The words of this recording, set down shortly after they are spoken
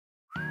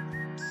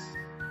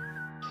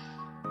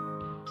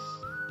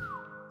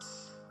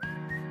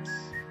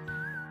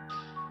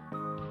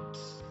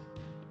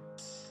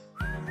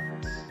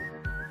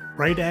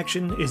Right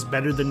action is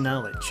better than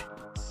knowledge.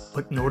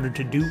 But in order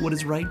to do what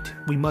is right,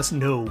 we must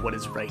know what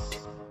is right.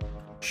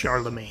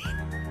 Charlemagne.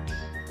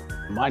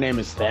 My name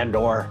is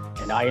Thandor,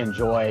 and I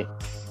enjoy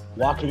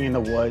walking in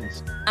the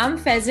woods. I'm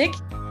Fezzik,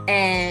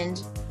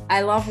 and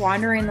I love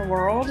wandering the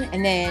world.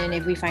 And then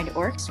if we find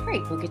orcs,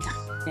 great, we'll get to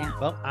yeah.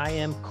 Well, I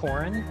am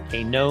Corin,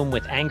 a gnome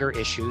with anger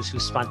issues who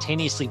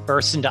spontaneously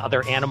bursts into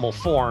other animal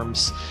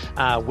forms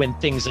when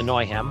things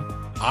annoy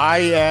him. I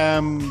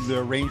am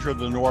the ranger of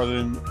the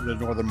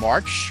Northern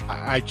March.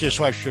 I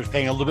just was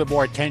paying a little bit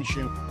more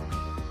attention.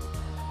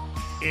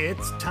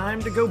 It's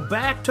time to go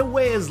back to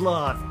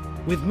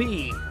Waysloth with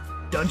me,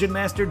 Dungeon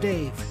Master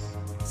Dave,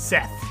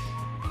 Seth,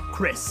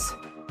 Chris,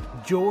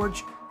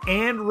 George,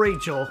 and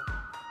Rachel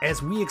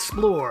as we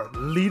explore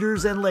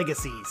Leaders and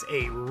Legacies,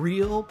 a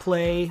real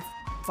play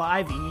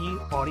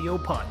 5e audio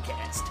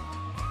podcast.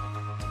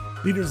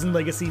 Leaders and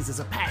Legacies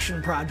is a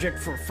passion project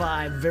for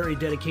 5 very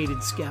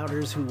dedicated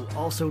scouters who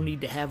also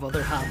need to have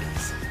other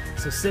hobbies.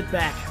 So sit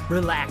back,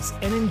 relax,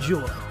 and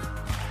enjoy.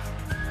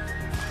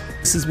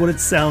 This is what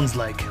it sounds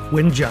like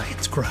when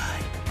giants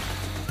cry.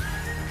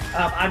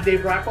 I'm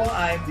Dave Rockwell.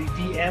 I'm the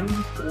DM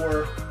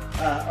for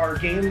our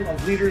game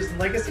of Leaders and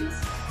Legacies.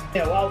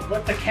 I'll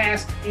let the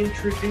cast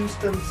introduce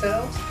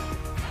themselves.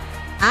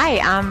 Hi,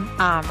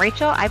 I'm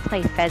Rachel. I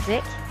play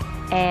Fezzik,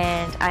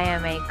 and I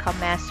am a Cub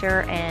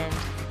Master and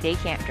Day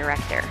Camp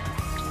Director.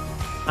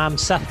 I'm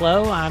Seth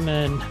Lowe. I'm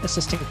an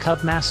Assistant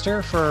Cub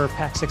Master for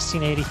PAX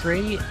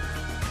 1683.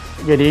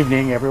 Good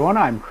evening, everyone.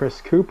 I'm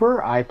Chris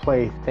Cooper. I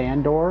play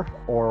Thandor,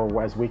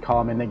 or as we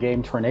call him in the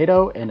game,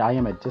 Tornado, and I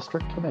am a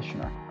District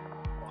Commissioner.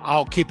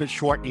 I'll keep it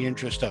short in the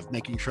interest of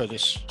making sure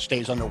this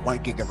stays under 1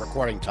 gig of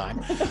recording time.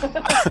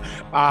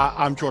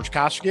 I'm George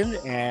Costigan,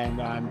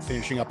 and I'm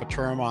finishing up a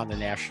term on the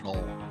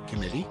National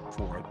Committee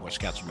for Boy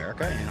Scouts of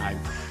America, and I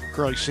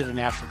currently sit in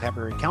the National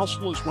Cavalry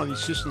Council as one of the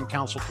Assistant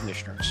Council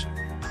Commissioners,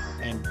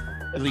 and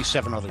at least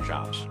 7 other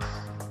jobs.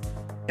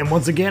 And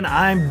once again,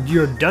 I'm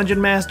your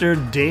Dungeon Master,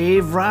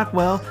 Dave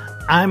Rockwell.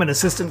 I'm an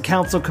Assistant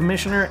Council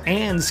Commissioner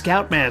and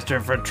Scoutmaster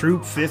for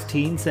Troop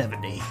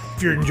 1570.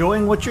 If you're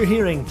enjoying what you're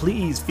hearing,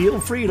 please feel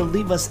free to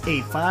leave us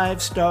a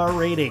 5-star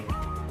rating.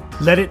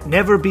 Let it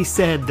never be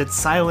said that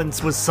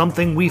silence was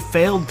something we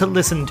failed to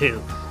listen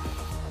to.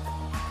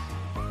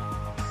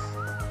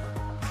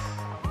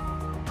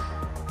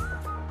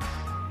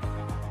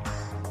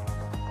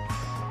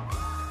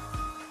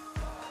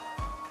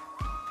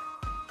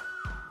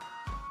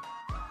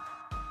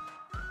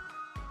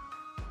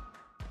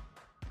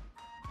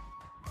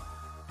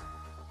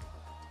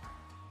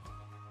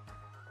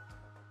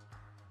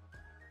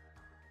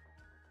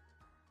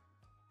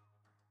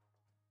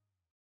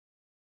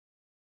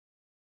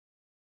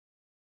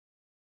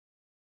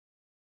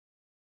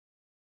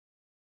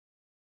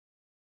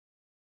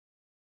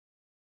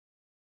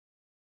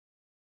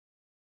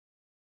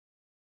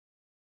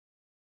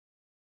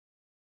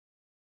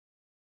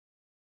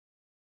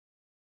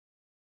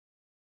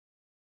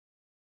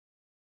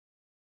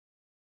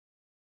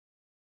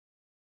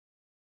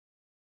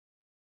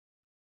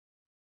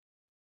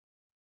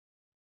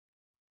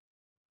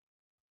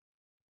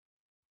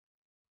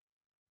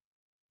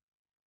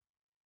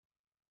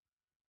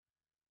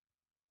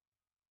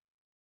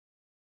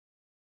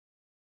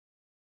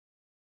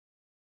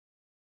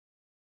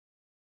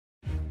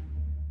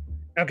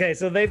 Okay,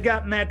 so they've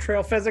gotten that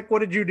trail. Fezzik, what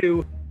did you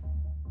do?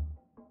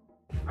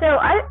 So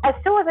I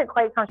still wasn't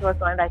quite comfortable with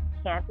going back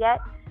to camp yet.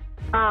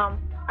 I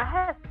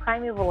have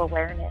primeval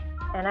awareness,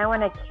 and I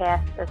want to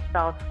cast a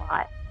spell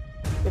slot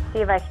to see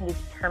if I can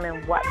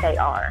determine what they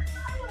are.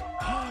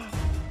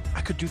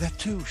 I could do that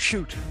too.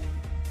 Shoot.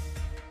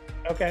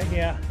 Okay,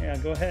 yeah,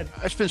 go ahead.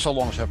 It's been so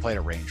long since I've played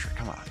a ranger.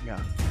 Come on,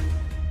 yeah.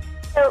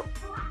 So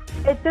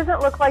it doesn't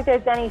look like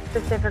there's any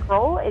specific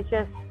role. It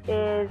just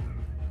is,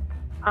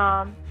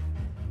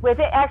 with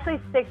it actually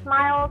 6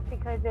 miles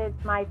because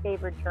it's my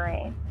favorite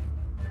terrain.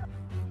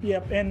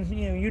 Yep, and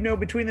you know,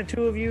 between the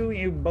two of you,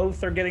 you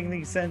both are getting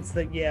the sense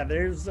that, yeah,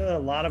 there's a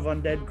lot of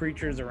undead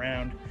creatures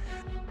around.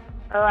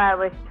 Oh, I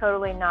was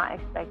totally not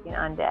expecting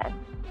undead.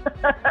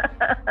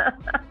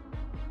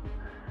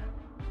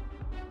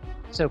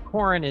 So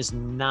Corin is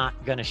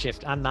not going to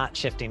shift. I'm not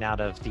shifting out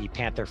of the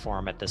Panther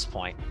form at this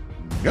point.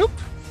 Nope.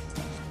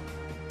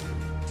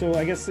 So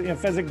I guess,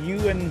 Fezzik, you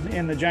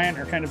and the giant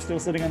are kind of still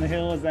sitting on the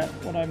hill. Is that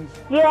what I'm...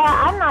 Yeah,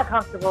 I'm not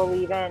comfortable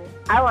leaving.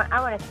 I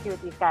want to see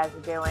what these guys are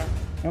doing.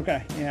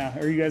 Okay, yeah.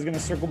 Are you guys going to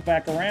circle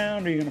back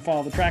around? Are you going to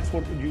follow the tracks?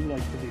 What would you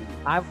like to do?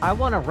 I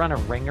want to run a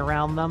ring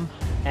around them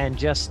and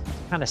just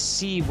kind of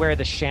see where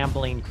the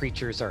shambling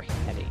creatures are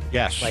heading.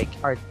 Yes. Like,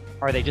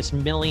 are they just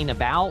milling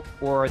about,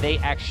 or are they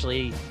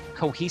actually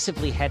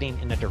cohesively heading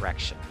in a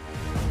direction?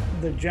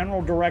 The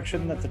general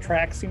direction that the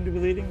tracks seem to be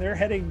leading,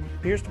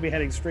 appears to be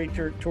heading straight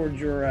towards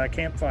your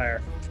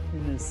campfire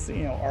in this,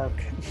 arc.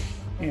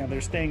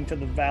 They're staying to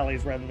the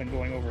valleys rather than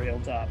going over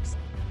hilltops.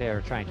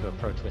 They're trying to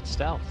approach with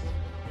stealth.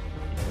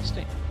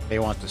 Interesting. They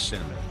want the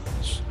cinnamon.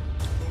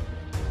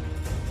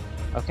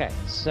 Okay,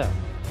 so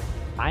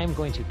I am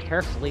going to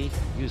carefully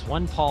use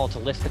one paw to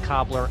lift the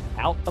cobbler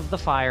out of the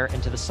fire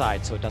and to the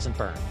side so it doesn't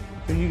burn.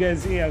 So you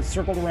guys,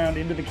 circled around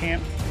into the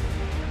camp.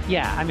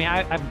 Yeah, I mean,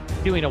 I'm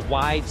doing a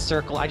wide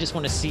circle. I just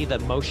want to see the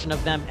motion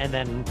of them, and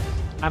then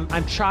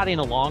I'm trotting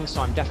along,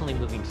 so I'm definitely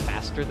moving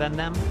faster than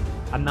them.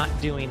 I'm not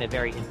doing a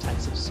very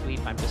intensive sweep.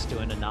 I'm just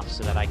doing enough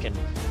so that I can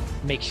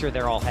make sure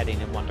they're all heading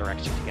in one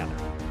direction together.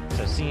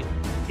 So see.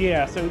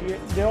 Yeah, so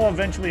they'll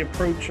eventually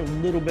approach a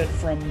little bit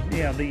from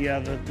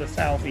the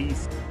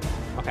southeast.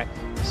 Okay,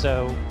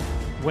 so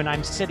when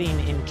I'm sitting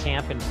in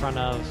camp in front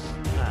of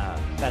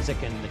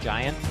Fezzik and the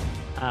giant,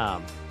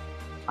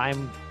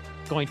 I'm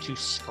going to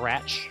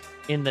scratch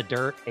in the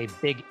dirt a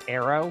big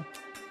arrow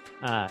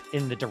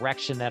in the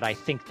direction that I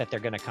think that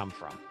they're going to come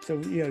from. So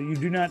you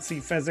do not see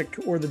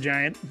Fezzik or the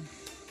giant.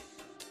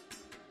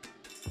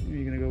 Are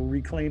you going to go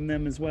reclaim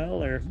them as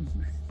well, or?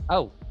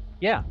 Oh,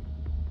 yeah.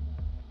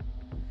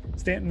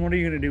 Stanton, what are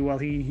you going to do while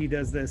he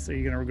does this? Are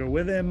you going to go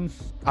with him?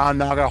 I'm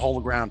not going to hold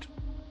the ground.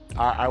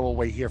 I will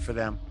wait here for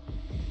them.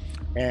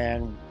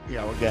 And,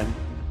 again,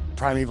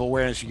 primeval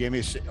awareness you gave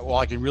me, all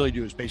I can really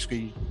do is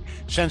basically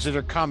sense that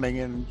they're coming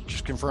and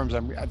just confirms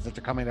that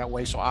they're coming that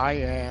way. So I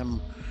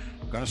am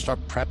going to start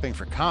prepping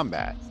for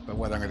combat. But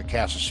whether I'm going to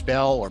cast a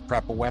spell or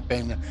prep a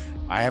weapon,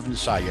 I haven't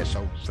decided yet.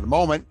 So for the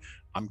moment,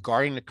 I'm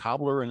guarding the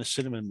cobbler and the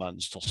cinnamon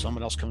buns till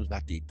someone else comes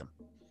back to eat them.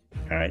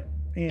 All right.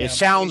 Yeah. It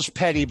sounds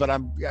petty, but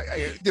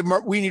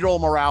we need all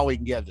morale we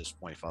can get at this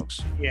point,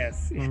 folks.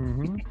 Yes.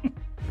 Mm-hmm.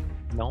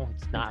 No,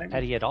 it's not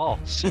petty at all.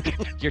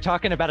 You're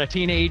talking about a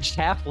teenage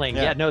halfling.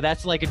 Yeah, no,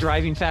 that's like a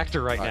driving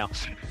factor right now.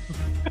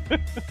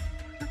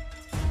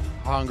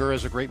 Hunger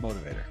is a great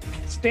motivator.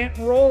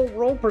 Stanton,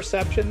 roll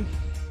perception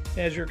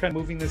as you're kind of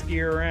moving this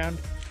gear around.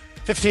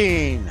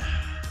 15.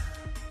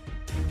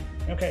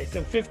 Okay,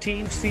 so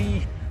 15.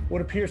 See what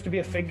appears to be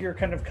a figure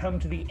kind of come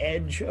to the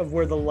edge of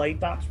where the light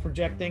stops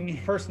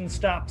projecting. Person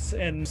stops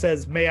and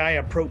says, "May I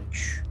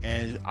approach?"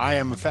 And I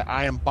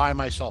am by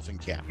myself in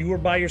camp. You were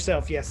by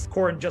yourself, yes.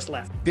 Corin just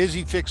left.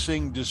 Busy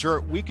fixing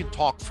dessert. We could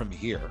talk from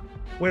here.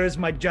 Where is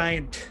my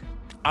giant?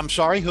 I'm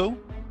sorry, who?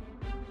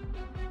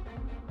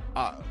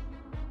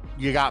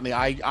 You got me.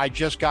 I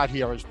just got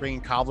here. I was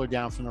bringing cobbler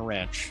down from the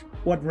ranch.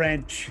 What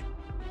ranch?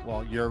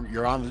 Well,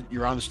 you're on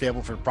the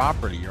Stableford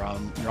property. You're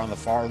on the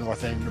far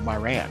north end of my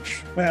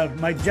ranch. Well,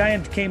 my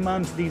giant came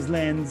onto these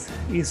lands.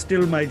 He's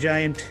still my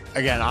giant.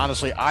 Again,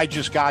 honestly, I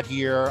just got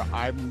here.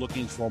 I'm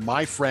looking for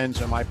my friends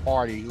and my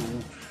party who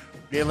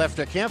they left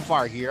a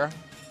campfire here.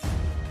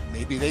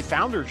 Maybe they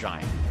found their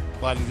giant.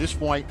 But at this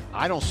point,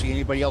 I don't see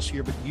anybody else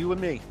here but you and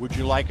me. Would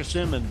you like a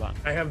cinnamon bun?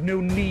 I have no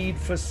need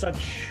for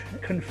such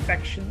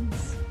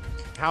confections.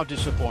 How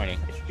disappointing.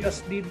 I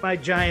just need my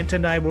giant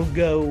and I will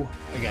go.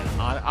 Again,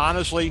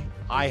 honestly,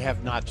 I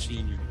have not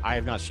seen you. I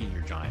have not seen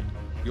your giant.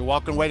 You're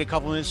welcome to wait a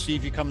couple minutes, see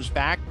if he comes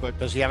back, but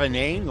does he have a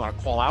name? You want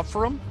to call out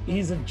for him?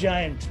 He's a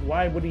giant.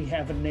 Why would he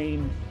have a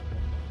name?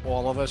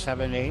 All of us have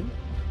a name?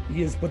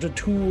 He is but a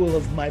tool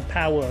of my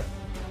power.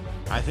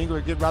 I think it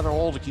would get rather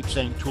old to keep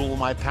saying tool of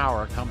my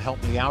power. Come help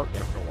me out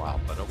after a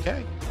while, but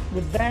okay.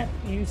 With that,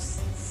 you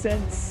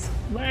sense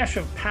lash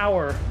of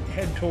power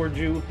head towards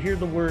you. Hear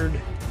the word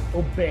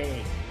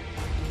obey.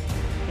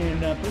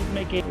 And please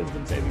make a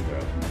wisdom saving throw.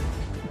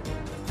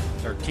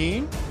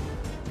 13.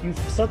 You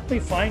suddenly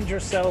find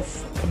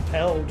yourself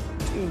compelled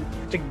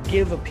to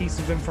give a piece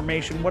of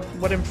information.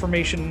 What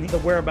information? The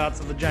whereabouts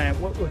of the giant.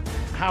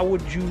 How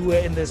would you,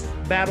 in this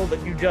battle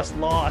that you just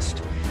lost,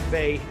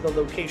 convey the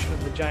location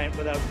of the giant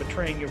without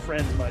betraying your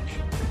friends much?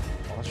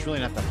 Well, it's really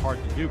not that hard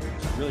to do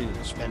because I really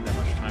didn't spend that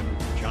much time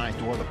with the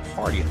giant or the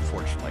party,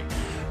 unfortunately.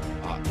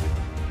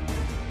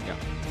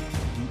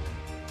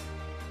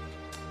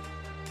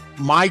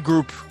 My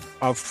group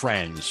of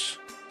friends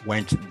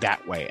went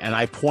that way, and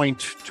I point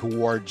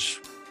towards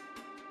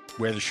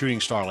where the shooting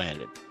star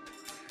landed.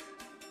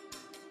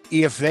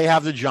 If they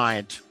have the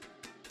giant,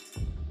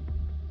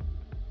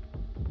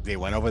 they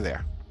went over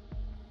there.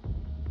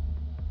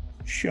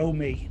 Show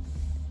me.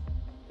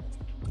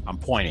 I'm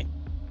pointing.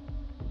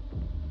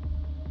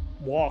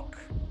 Walk.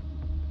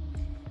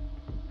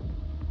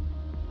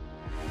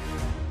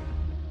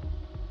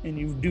 And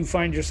you do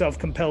find yourself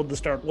compelled to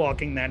start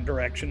walking that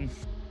direction.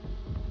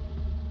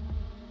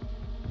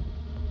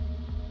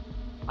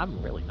 I'm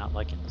really not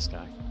liking this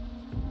guy.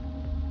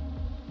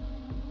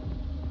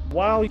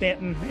 While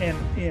Stanton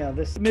and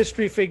this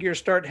mystery figure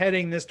start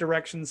heading this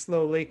direction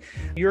slowly,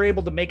 you're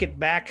able to make it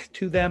back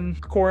to them.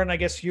 Corin, I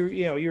guess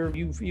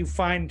you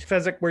find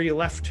Fezzik where you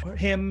left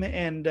him,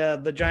 and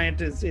the giant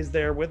is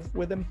there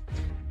with him.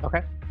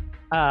 Okay.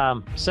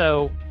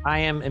 So I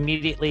am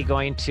immediately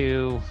going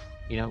to,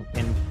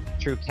 in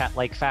true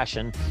cat-like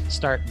fashion,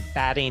 start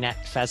batting at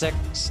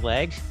Fezzik's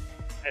leg.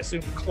 I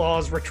assume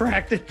claws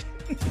retracted.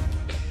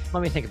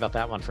 Let me think about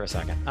that one for a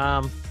second.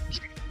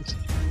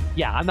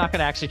 Yeah, I'm not going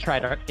to actually try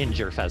to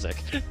injure Fezzik.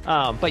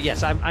 But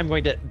yes, I'm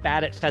going to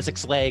bat at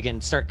Fezzik's leg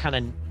and start kind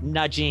of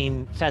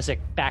nudging Fezzik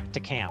back to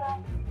camp.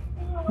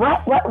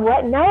 What?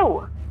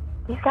 No.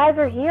 These guys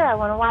are here. I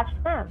want to watch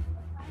them.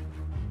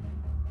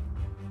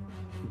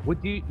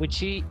 Would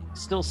she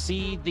still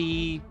see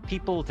the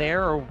people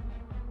there, or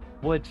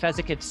would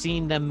Fezzik have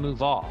seen them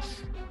move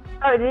off?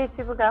 Oh, did these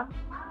people go?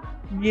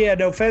 Yeah,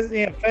 no,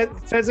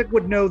 Fezzik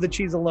would know that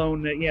she's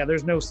alone. Yeah,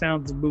 there's no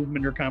sounds of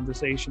movement or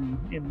conversation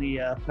in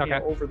the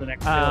over the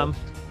next hill.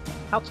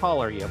 How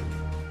tall are you?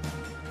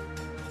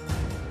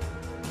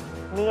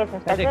 Me as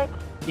in Fezzik?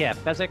 Yeah,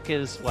 Fezzik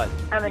is what?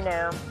 I'm a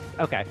gnome.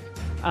 Okay.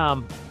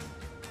 So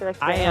like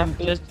I 3.5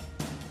 feet.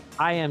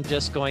 am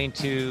just going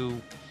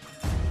to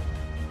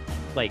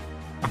like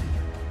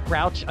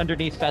crouch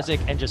underneath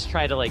Fezzik and just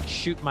try to like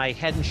shoot my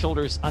head and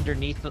shoulders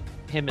underneath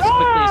him as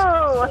quickly as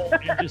possible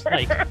and just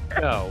like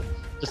go.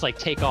 Just like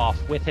take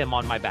off with him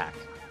on my back.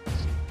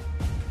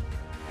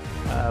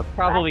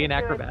 Probably an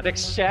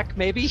acrobatics check,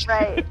 maybe.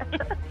 Right.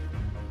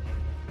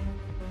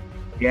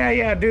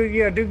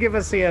 Do give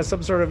us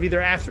some sort of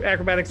either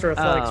acrobatics or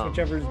athletics,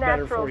 whichever is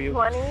better for you.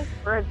 Natural 20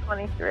 for a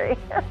 23.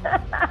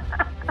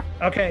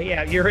 Okay,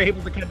 yeah, you're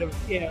able to kind of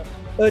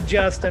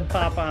adjust and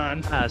pop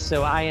on.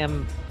 So I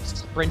am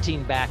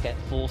sprinting back at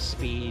full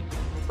speed.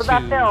 What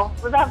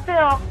about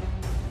Phil?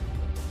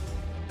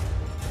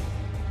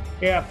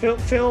 Yeah,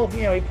 Phil,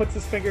 he puts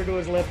his finger to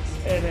his lips,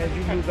 and as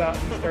you move out,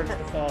 he starts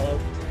to follow.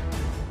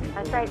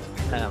 That's right.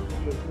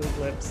 His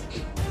lips.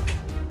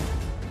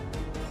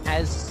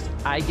 As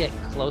I get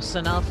close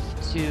enough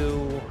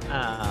to,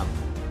 I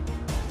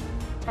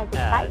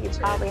thought you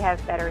probably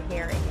have better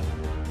hearing.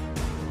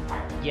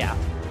 yeah,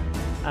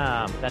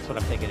 that's what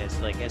I'm thinking. Is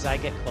like as I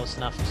get close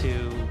enough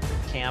to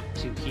camp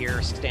to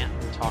hear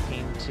Stanton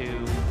talking to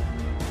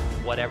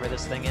whatever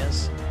this thing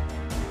is.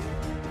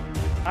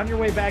 On your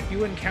way back,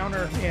 you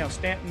encounter,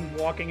 Stanton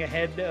walking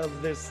ahead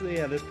of this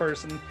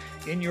person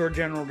in your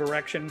general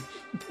direction,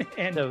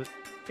 and So,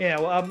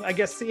 I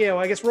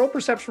guess roll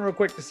perception real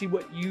quick to see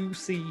what you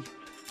see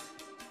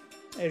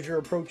as you're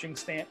approaching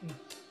Stanton.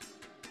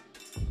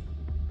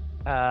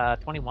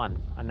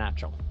 21,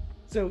 unnatural.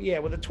 So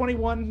with a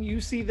 21, you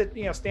see that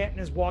Stanton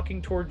is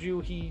walking towards you.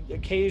 He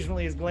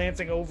occasionally is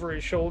glancing over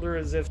his shoulder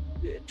as if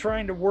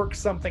trying to work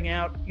something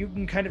out. You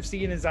can kind of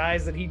see in his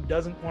eyes that he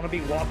doesn't want to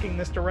be walking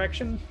this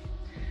direction.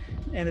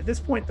 And at this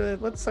point,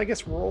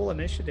 let's roll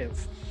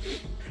initiative.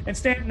 And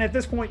Stanton, at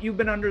this point, you've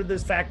been under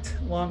this fact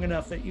long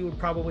enough that you would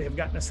probably have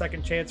gotten a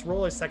second chance.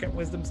 Roll a second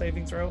wisdom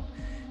saving throw,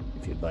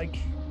 if you'd like.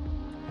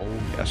 Oh,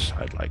 yes,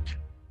 I'd like.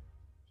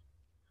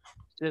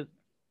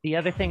 The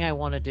other thing I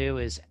want to do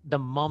is the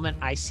moment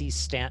I see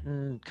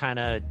Stanton kind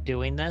of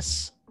doing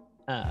this,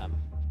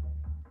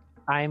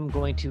 I'm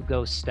going to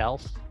go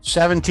stealth.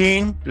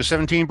 17. Does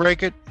 17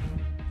 break it?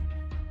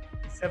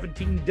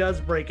 17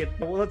 does break it.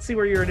 Well, let's see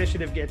where your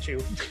initiative gets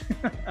you.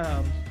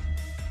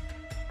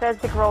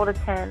 Fezzik rolled a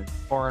 10.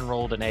 Orin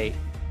rolled an 8.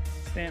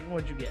 Stanton,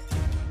 what'd you get?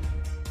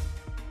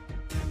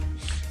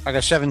 I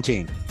got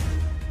 17.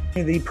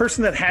 The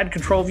person that had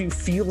control of you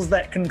feels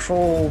that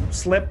control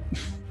slip,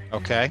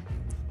 Okay.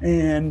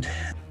 and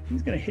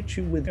he's going to hit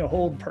you with a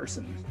hold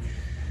person.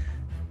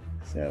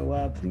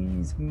 So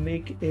please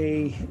make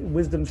a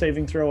wisdom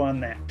saving throw on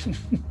that.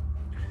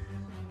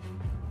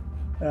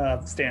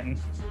 Stanton.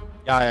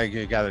 Yeah, I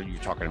gather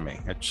you're talking to me.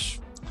 It's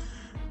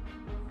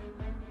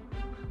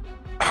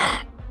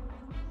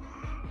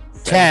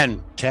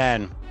 10.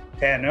 10.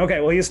 10. Okay,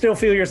 well, you still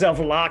feel yourself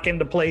lock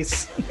into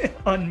place,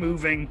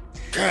 unmoving.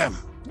 Damn.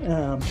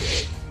 The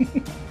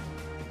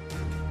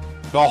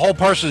whole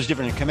person is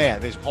different in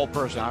command. This whole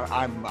person,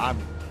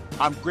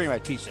 I'm gritting my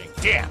teeth saying,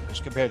 damn, as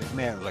compared to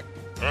command. I was like,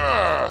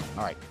 ugh.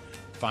 All right,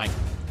 fine.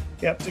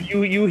 Yep, so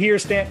you hear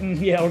Stanton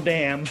yell,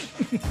 damn,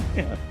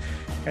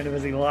 kind of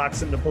as he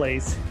locks into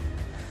place.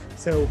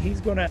 So he's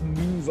going to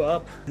move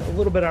up a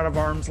little bit out of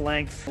arm's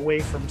length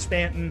away from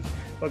Stanton,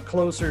 but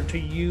closer to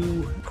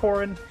you,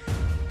 Corin.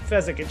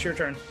 Fezzik, it's your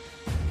turn.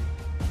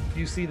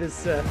 You see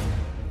this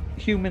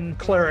human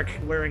cleric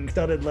wearing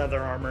studded leather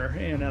armor,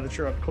 and now that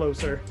you're up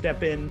closer,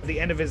 step in. At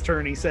the end of his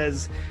turn, he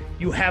says,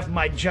 "You have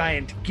my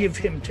giant, give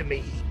him to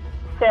me."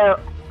 So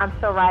I'm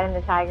still riding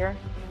the tiger.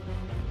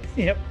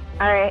 Yep.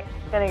 All right,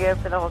 gonna go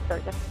for the whole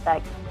circus. Just a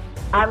sec.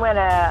 I'm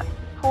gonna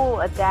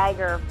pull a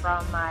dagger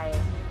from my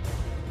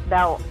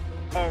belt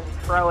and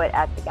throw it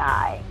at the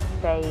guy.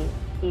 Say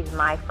he's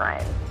my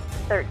friend.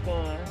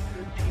 13.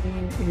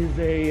 13 is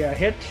a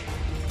hit.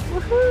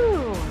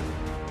 Woohoo!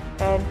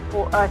 And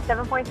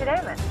 7 points of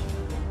damage.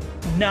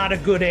 Not a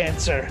good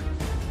answer,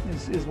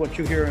 is what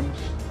you hear him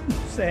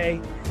say.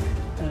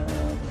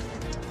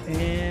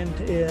 And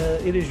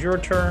it is your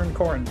turn,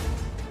 Corin.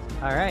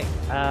 All right.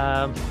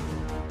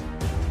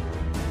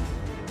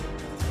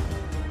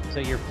 So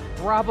you're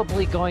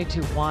probably going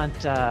to want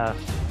to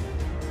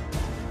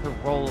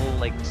roll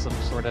like some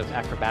sort of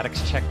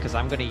acrobatics check because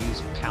I'm going to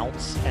use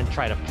pounce and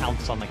try to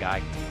pounce on the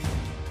guy.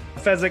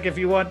 Fezzik, if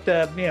you want,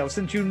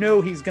 since you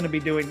know he's going to be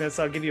doing this,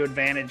 I'll give you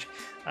advantage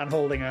on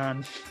holding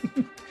on.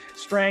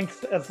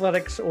 Strength,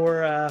 athletics,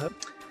 or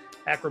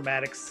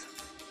acrobatics.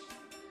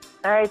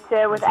 All right,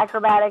 so with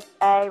acrobatics,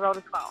 I rolled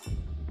a 12.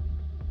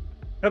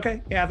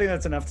 Okay, yeah, I think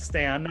that's enough to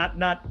stay on.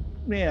 Not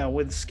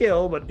with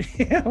skill, but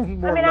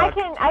more I mean, luck.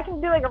 I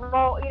can do like a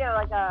roll,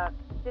 like a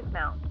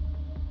dismount.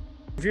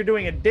 If you're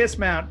doing a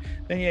dismount,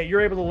 then yeah,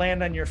 you're able to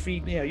land on your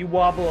feet. Yeah, you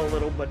wobble a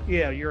little, but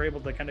yeah, you're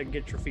able to kind of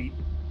get your feet.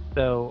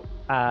 So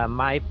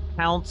my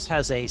pounce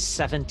has a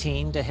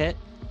 17 to hit.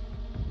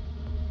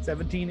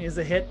 17 is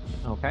a hit.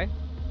 Okay.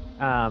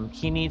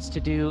 He needs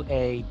to do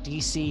a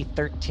DC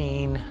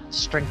 13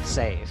 strength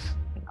save.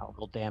 And I'll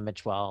roll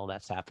damage while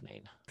that's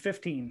happening.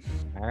 15.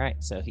 All right,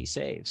 so he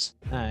saves.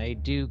 I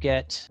do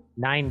get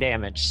 9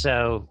 damage.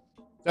 So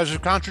Does his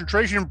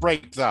concentration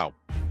break, though?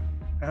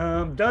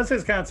 Does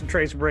his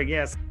concentration break?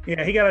 Yes.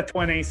 Yeah, he got a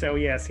 20, so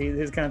yes,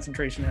 his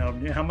concentration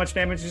held. How much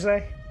damage did you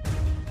say?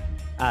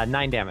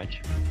 9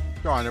 damage.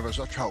 God, there was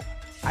such hope.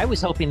 I was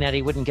hoping that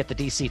he wouldn't get the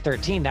DC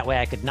 13. That way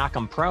I could knock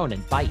him prone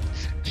and bite.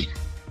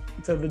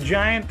 So the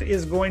giant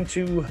is going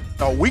to...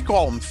 No, we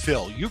call him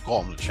Phil. You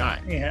call him the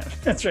giant. Yeah,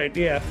 that's right.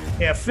 Yeah.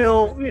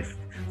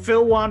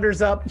 Phil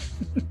wanders up.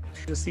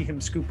 Just see him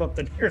scoop up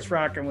the nearest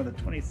rock, and with a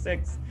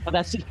 26. Oh,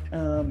 that's it.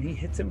 He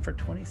hits him for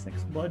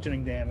 26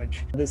 bludgeoning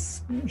damage.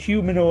 This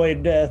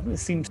humanoid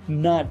seems to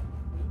not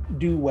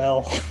do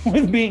well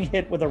with being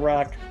hit with a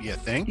rock. You He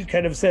think?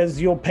 kind of says,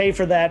 "You'll pay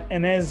for that."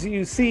 And as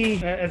you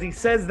see, as he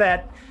says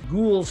that,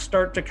 ghouls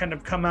start to kind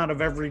of come out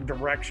of every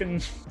direction.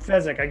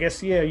 Fezzik, I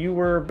guess, yeah, you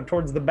were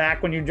towards the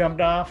back when you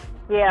jumped off.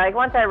 Yeah, like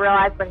once I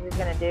realized what he was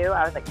going to do,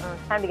 I was like,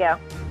 time to go.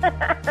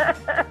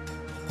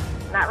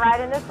 Not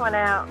riding this one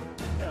out.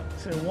 Yeah,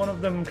 so one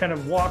of them kind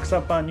of walks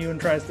up on you and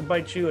tries to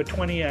bite you. A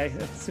 20, I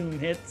assume,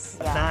 hits.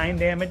 Yeah. 9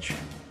 damage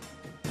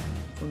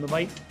from the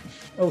bite.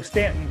 Oh,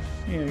 Stanton,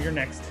 you're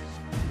next.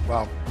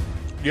 Well,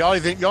 the only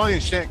thing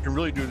Stan can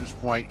really do at this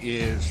point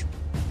is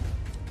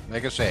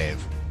make a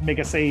save. Make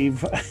a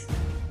save.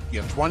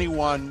 You have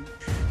 21.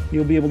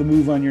 You'll be able to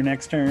move on your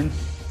next turn.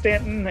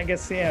 Stanton, I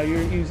guess, yeah,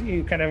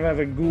 you kind of have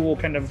a ghoul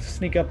kind of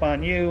sneak up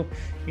on you.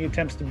 He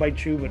attempts to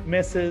bite you but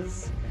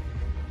misses.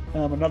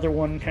 Another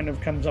one kind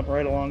of comes up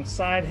right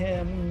alongside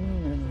him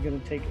and is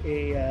going to take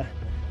a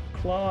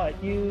claw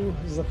at you.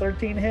 This is a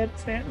 13 hit,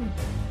 Stanton.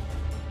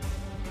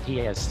 He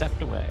has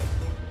stepped away.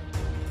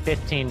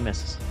 15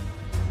 misses.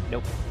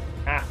 Nope.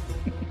 Ah.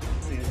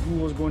 The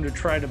ghoul is going to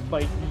try to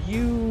bite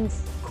you,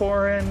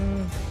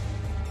 Corin.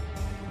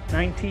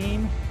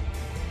 19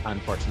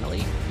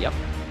 Unfortunately. Yep.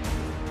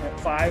 at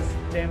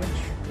 5 damage.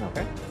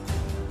 Okay.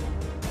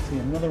 See,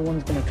 another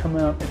one's going to come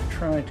out and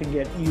try to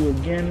get you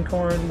again,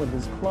 Corin, with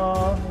his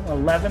claw.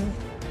 11.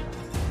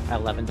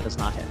 11 does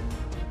not hit.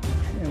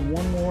 And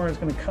one more is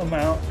going to come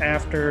out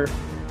after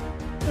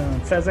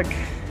Fezzik.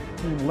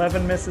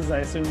 11 misses, I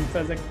assume,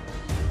 Fezzik.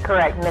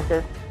 Correct,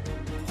 misses.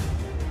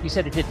 You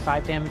said it did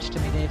 5 damage to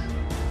me, Dave?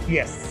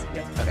 Yes.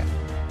 Yep. Okay.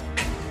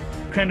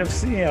 Kind of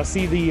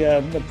see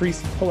the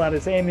priest pull out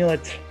his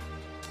amulet,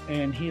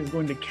 and he is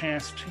going to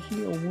cast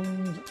Heal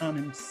Wounds on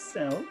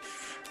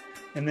himself.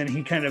 And then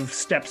he kind of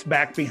steps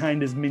back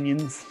behind his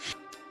minions.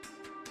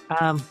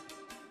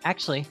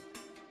 Actually,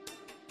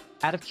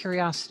 out of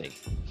curiosity,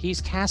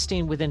 he's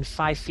casting within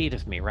 5 feet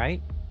of me,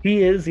 right?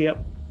 He is,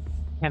 yep.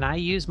 Can I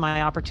use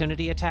my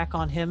opportunity attack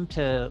on him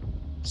to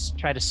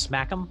try to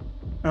smack him?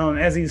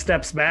 As he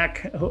steps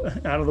back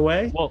out of the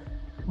way.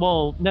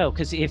 Well, no,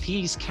 because if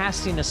he's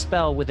casting a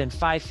spell within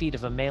 5 feet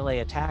of a melee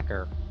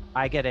attacker,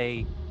 I get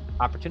a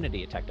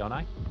opportunity attack, don't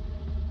I?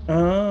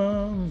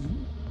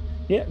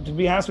 Yeah, to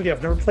be honest with you,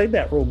 I've never played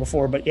that rule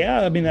before, but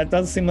yeah, I mean, that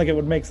does seem like it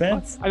would make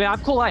sense. I mean, I'm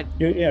cool.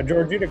 Yeah,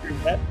 George, you'd agree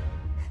with that,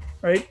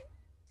 right?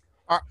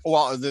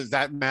 Well, does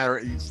that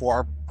matter for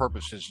our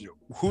purposes?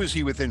 Who is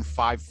he within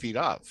 5 feet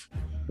of?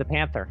 The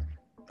Panther.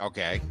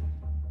 Okay.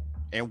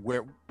 And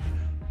where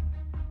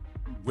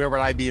would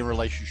I be in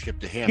relationship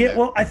to him? Yeah, then?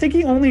 well, I think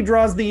he only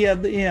draws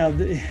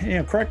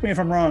correct me if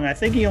I'm wrong. I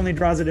think he only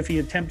draws it if he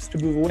attempts to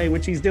move away,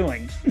 which he's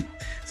doing.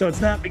 So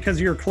it's not because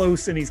you're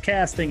close and he's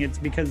casting, it's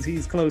because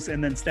he's close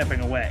and then stepping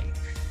away.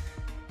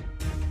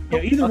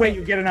 Either way,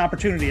 you get an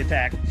opportunity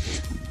attack.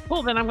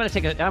 Well, then I'm going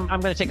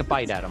to take a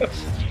bite at him.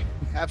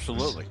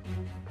 Absolutely.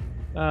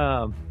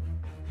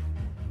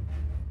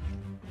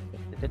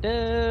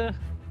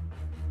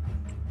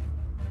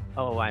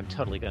 Oh, I'm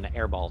totally going to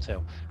airball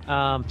too.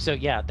 So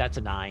yeah, that's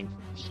a 9.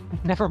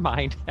 Never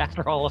mind.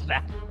 After all of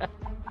that.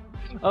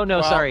 Oh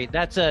no, sorry.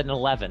 That's an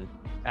 11.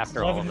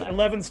 After 11, all of that.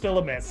 11 still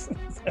a miss.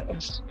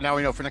 So, Now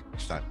we know for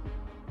next time.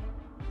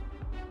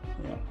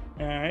 yeah.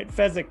 All right,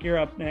 Fezzik, you're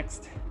up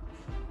next.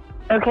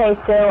 Okay,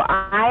 so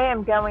I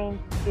am going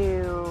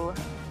to...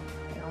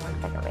 Hang on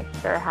 1 second, make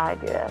sure how I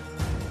do this.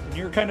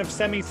 You're kind of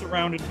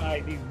semi-surrounded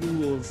by these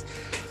ghouls.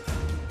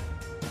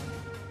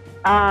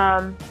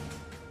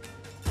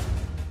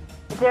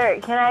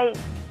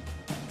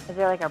 Is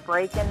there like a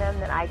break in them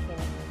that I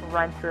can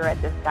run through at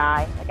this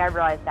die? Like, I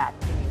realize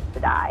that's who needs to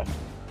die.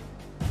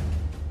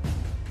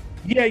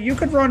 Yeah, you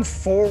could run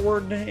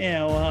forward.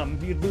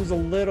 You'd lose a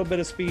little bit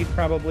of speed,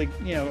 probably.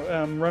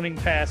 Running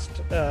past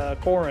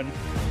Corin.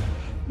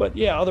 But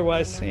yeah,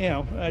 otherwise,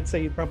 I'd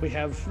say you'd probably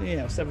have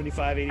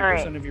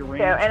 75-80% of your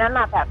range. So, and I'm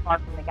not that far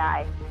from the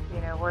guy.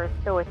 We're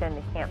still within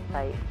the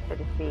campsite, so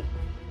to speak.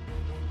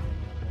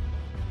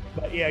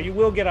 But yeah, you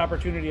will get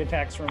opportunity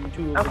attacks from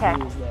 2 of the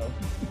ghouls, though,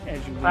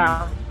 as you leave.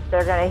 Well,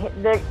 they're gonna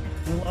hit.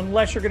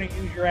 Unless you're going to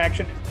use your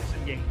action to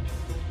disengage. flanking.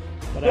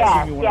 But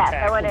I assume you want to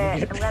attack when you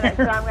get there.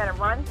 So I'm gonna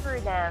run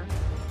through them,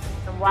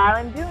 and while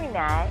I'm doing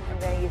that, I'm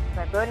gonna use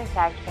my bonus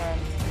action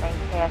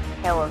and cast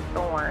Hail of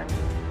Thorns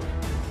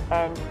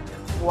and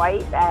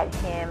swipe at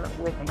him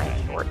with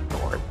my short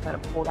sword. I'm gonna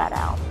pull that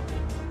out.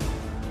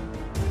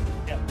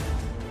 Yep.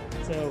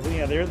 So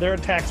yeah, their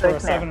attacks were a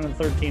 7 and a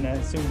 13. I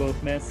assume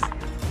both miss.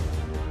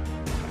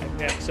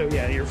 Yeah, so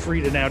yeah, you're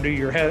free to now do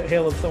your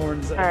Hail of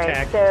Thorns attack. All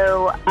right,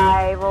 so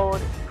I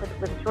rolled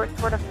with a short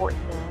sword of 14.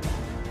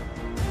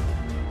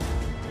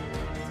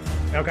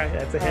 Okay,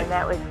 that's a hit. And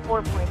that was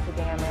 4 points of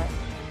damage.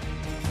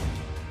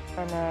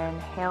 And then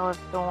Hail of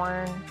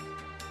Thorns.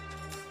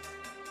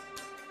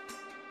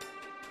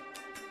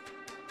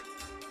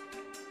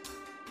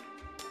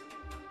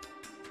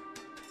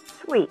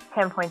 Sweet,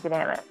 10 points of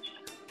damage.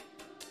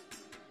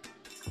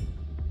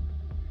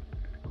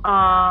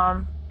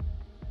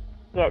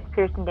 Yeah, it's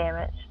piercing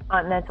damage.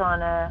 And that's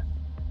on a.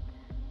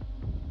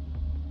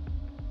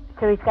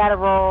 So he's got to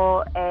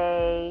roll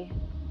a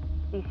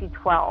DC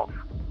 12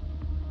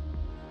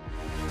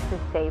 to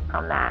save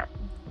from that.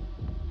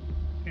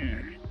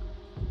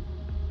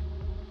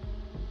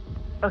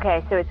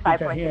 Okay, so it's 5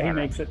 points of Yeah, he damage.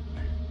 makes it.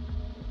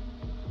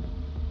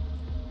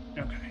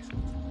 Okay.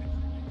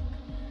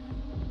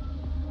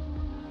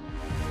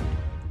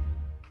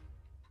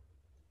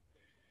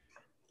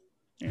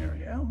 There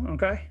we go.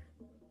 Okay.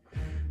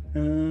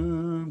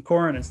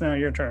 Corin, it's now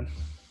your turn.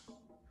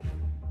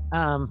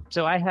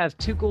 So I have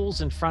 2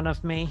 ghouls in front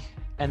of me,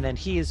 and then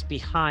he is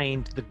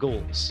behind the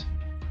ghouls.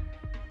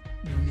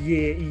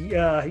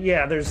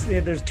 Yeah.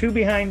 There's 2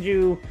 behind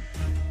you,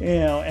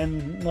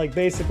 and like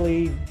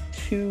basically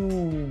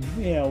 2,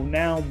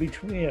 now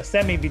between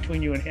semi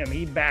between you and him.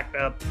 He backed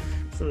up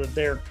so that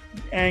they're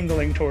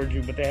angling towards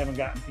you, but they haven't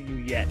gotten to you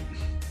yet.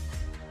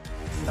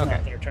 It's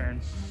not their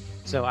turn.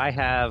 So I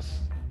have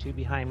 2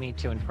 behind me,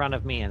 2 in front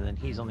of me, and then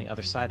he's on the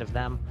other side of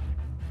them.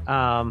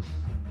 I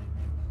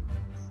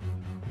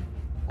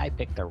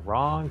picked the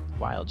wrong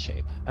wild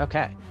shape.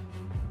 Okay.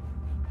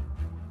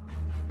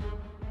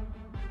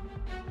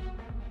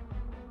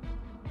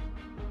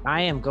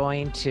 I am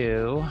going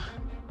to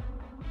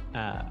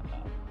I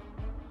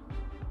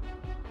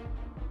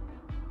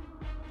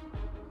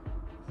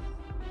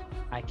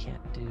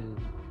can't do.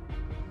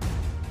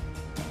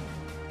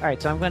 All right,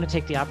 so I'm going to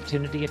take the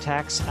opportunity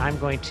attacks. I'm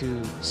going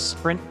to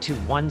sprint to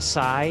one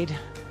side,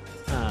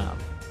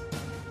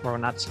 or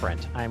not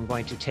sprint. I'm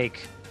going to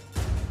take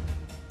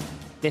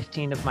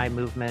 15 of my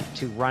movement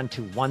to run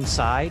to one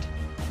side,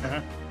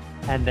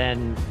 and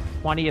then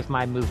 20 of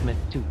my movement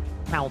to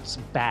pounce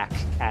back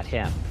at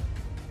him.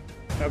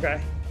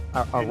 Okay.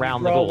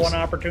 Around the roll goals. one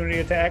opportunity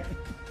attack.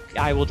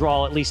 I will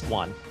draw at least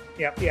one.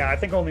 Yeah, I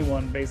think only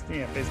one based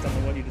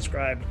on what you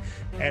described,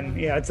 and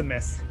yeah, it's a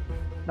miss.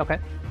 Okay.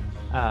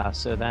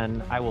 So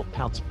then I will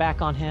pounce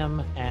back on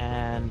him,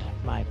 and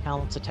my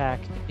pounce attack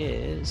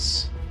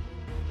is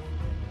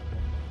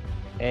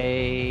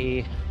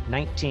a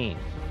 19.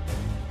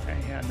 Okay,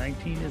 yeah,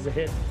 19 is a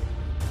hit.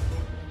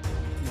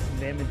 Some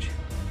damage.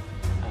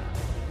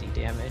 The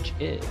damage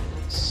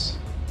is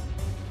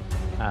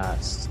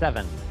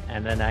 7,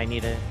 and then I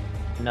need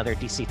another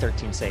DC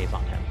 13 save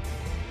on him.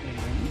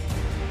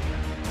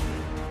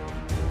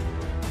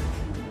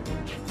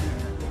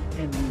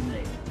 And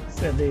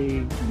said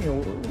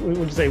would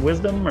you say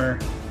wisdom or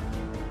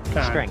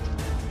con? Strength.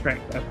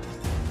 Strength. Okay.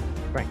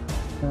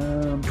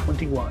 Strength.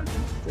 21.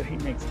 So he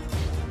makes it.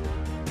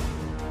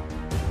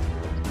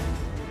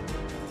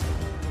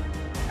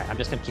 I'm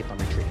just gonna keep on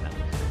retreating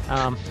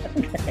then.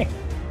 Okay.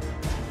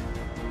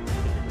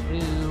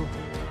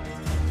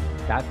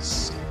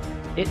 That's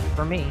it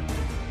for me.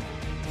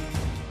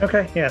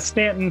 Okay, yeah,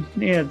 Stanton.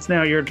 Yeah, it's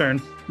now your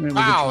turn.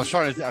 Wow,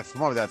 sorry. For a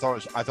moment, I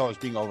thought it was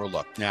being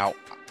overlooked. Now,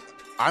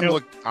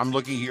 I'm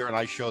looking here, and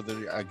I show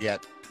that I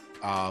get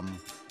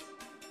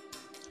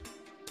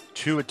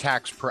 2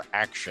 attacks per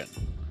action.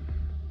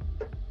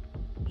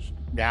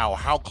 Now,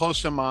 how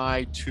close am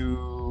I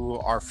to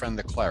our friend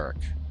the cleric?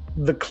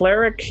 The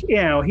cleric,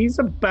 he's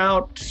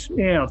about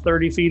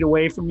 30 feet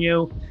away from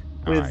you,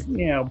 with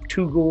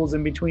 2 ghouls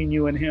in between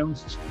you and him.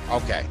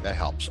 Okay, that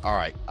helps. All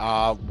right.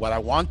 What I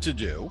want to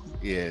do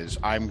is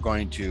I'm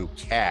going to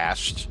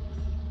cast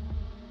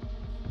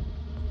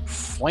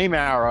flame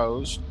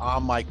arrows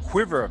on my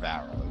quiver of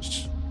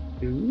arrows.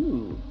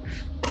 Ooh.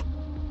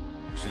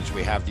 Since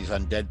we have these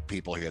undead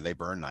people here, they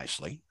burn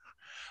nicely.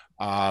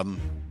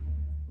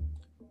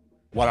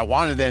 What I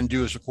want to then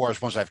do is, of course,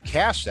 once I've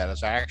cast that,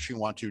 is I actually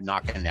want to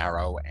knock an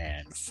arrow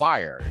and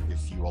fire.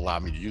 If you allow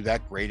me to do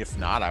that, great. If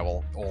not, I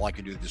will. All I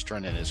can do this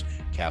turn in is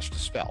cast a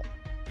spell.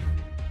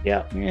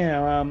 Yeah.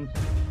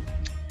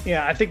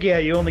 I think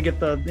you only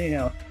get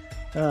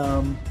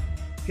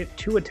get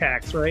 2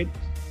 attacks, right?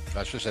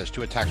 That's just says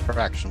 2 attacks per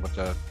action. What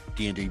the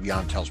D&D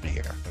Beyond tells me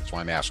here. That's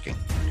why I'm asking.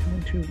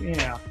 2,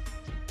 yeah.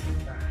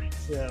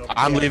 So,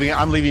 I'm leaving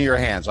in your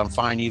hands. I'm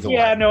fine either way.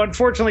 Yeah, no,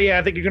 unfortunately,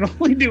 I think you can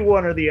only do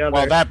one or the other.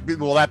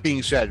 Well, that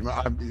being said,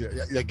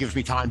 that gives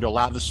me time to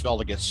allow the spell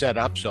to get set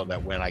up so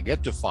that when I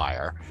get to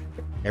fire,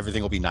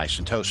 everything will be nice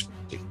and toasty.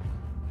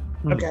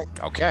 Okay.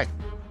 Okay.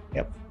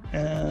 Yep.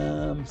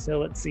 So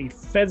let's see.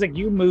 Fezzik,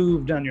 you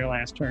moved on your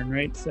last turn,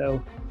 right?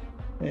 So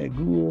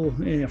Ghoul,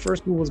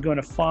 first Ghoul is going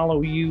to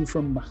follow you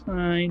from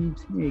behind.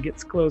 He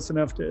gets close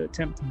enough to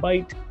attempt to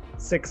bite.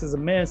 6 is a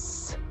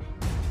miss.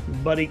 His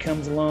buddy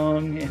comes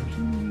along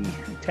and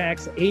he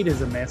attacks. 8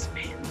 is a miss.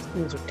 Man, these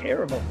ghouls are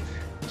terrible.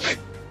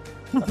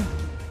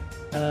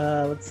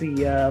 Let's see.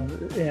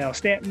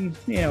 Stanton,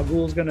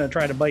 Ghoul's going to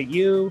try to bite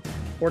you.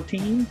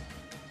 14.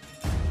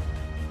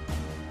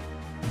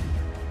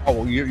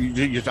 Oh,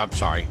 I'm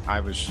sorry. I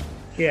was.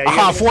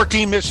 Yeah.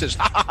 14 misses.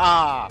 Ha ha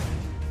ha.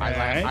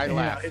 I Right.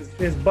 laughed.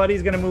 His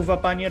buddy's going to move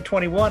up on you.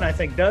 21, I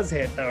think, does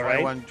hit, though,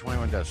 right?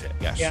 21 does hit,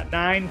 yes. Yeah,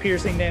 9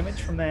 piercing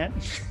damage from that.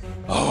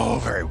 Oh,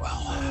 very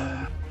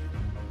well.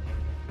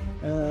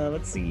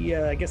 Let's see.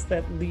 I guess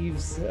that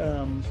leaves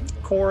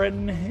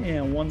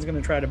Corin. One's going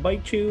to try to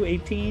bite you.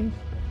 18.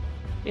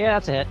 Yeah,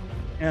 that's a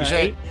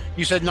hit.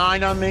 You said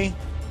 9 on me?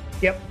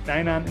 Yep,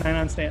 9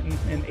 on Stanton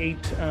and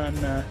 8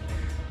 on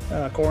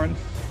Corin.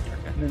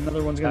 And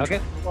another one's going to try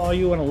to claw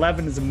you. And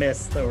 11 is a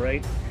miss, though,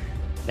 right?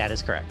 That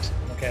is correct.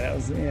 Okay,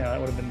 that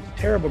would have been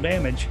terrible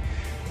damage.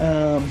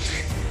 All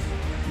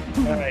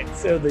right,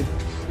 so the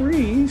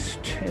priest,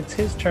 it's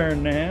his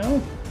turn now.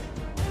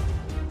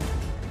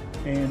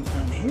 And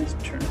on his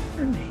turn,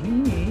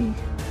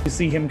 you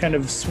see him kind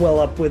of swell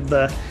up with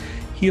the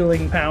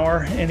healing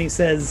power, and he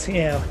says,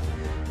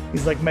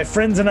 he's like, my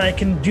friends and I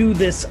can do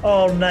this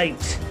all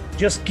night.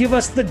 Just give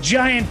us the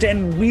giant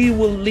and we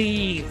will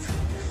leave.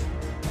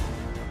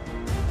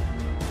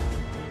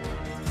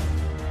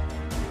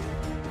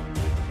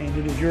 And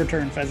it is your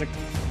turn, Fezzik.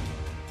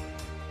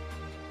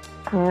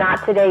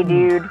 Not today,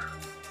 dude.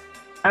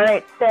 All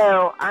right,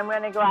 so I'm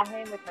going to go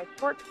ahead with my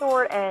short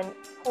sword and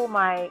pull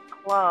my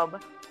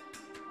club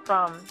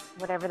from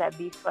whatever that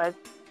beast was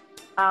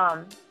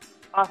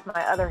off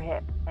my other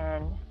hip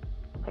and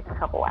take a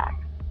couple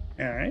whacks.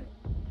 All right.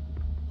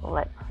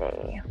 Let's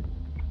see.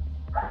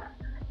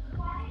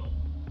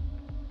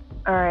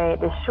 All right,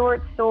 the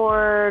short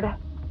sword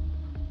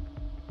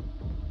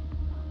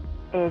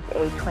is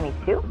a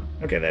 22.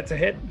 Okay, that's a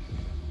hit.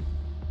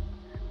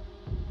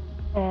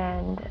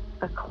 And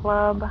the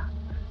club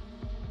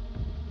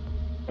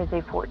is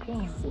a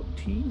 14.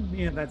 14.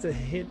 Yeah, that's a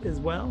hit as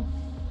well.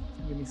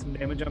 Give me some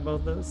damage on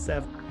both those.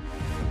 7.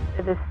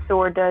 So the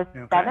sword does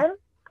Okay. 7.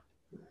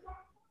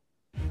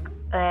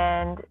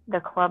 And the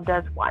club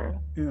does 1.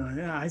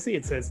 Yeah, I see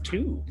it says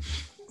 2.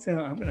 So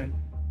I'm going to...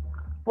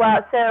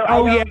 Well, so I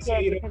Oh, don't yeah, get, so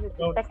you because don't- it's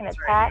a oh, second that's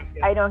attack, right,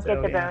 yeah. I don't So,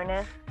 get the yeah.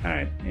 bonus. All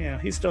right. Yeah,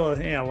 he's still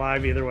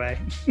alive either way.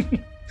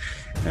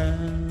 I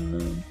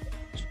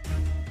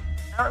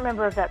don't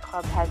remember if that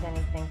club has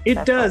anything. It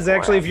special does, for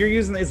actually. it. If you're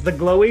using it's the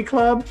glowy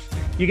club,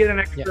 you get an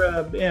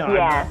extra,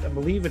 Yeah. I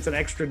believe it's an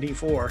extra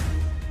D4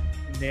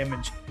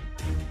 damage.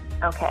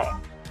 Okay.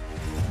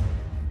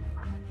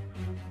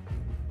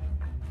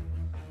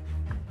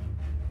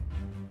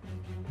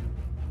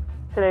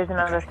 So there's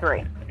another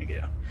 3. There you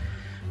go.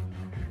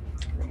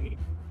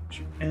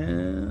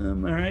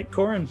 All right,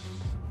 Corin.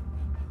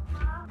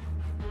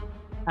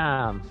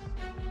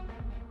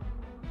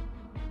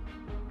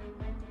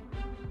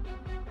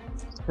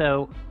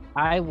 So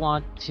I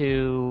want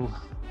to.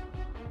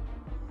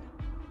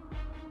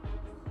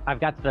 I've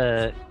got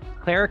the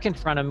cleric in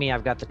front of me.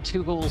 I've got the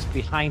 2 ghouls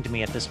behind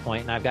me at this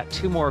point, and I've got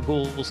 2 more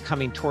ghouls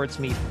coming towards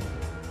me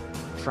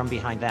from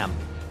behind them.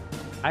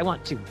 I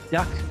want to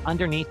duck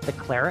underneath the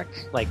cleric,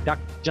 like duck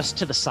just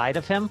to the side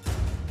of him,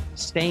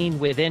 staying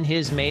within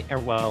his mate. Or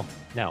well,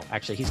 no,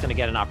 actually, he's going to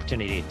get an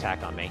opportunity to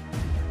attack on me.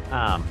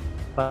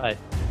 But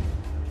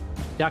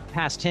duck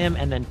past him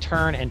and then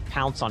turn and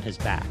pounce on his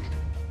back.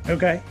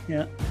 Okay,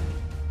 yeah.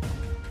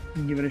 You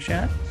can give it a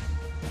shot.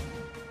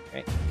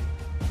 Okay.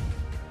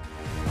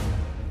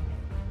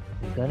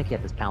 I'm gonna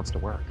get this pounce to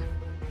work.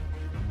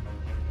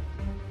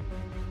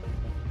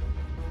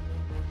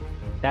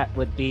 That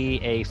would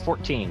be a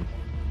 14.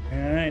 All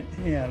right,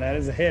 yeah, that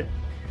is a hit.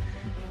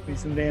 Do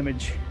some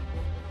damage.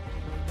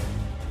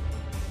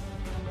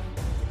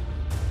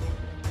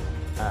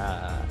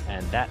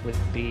 And that would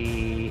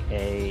be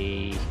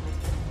a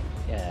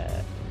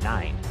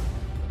 9.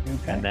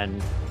 Okay. And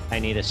then I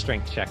need a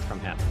strength check from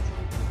him.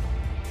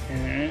 All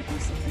right.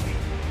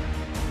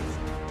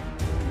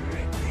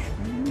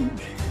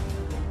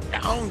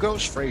 Down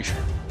goes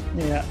Frazier.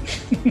 Yeah.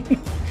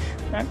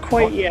 Not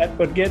quite yet,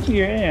 but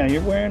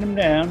you're wearing him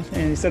down.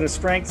 And he said a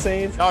strength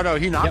save. No,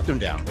 he knocked him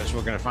down. That's what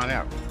we're going to find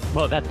out.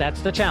 Well,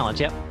 that's the challenge.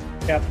 Yep.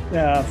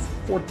 Yep.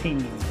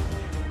 14.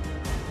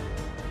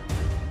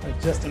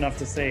 That's just enough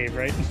to save,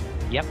 right?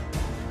 Yep.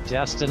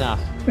 Just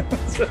enough.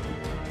 So-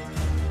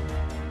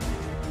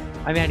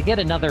 I mean, I'd get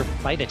another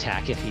bite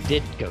attack if he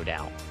did go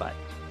down, but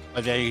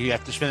But then you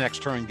have to spend the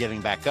next turn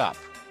getting back up,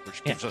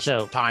 which gives us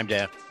time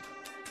to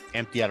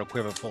empty out a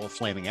quiver full of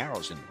flaming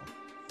arrows into him.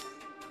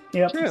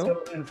 Yep. True.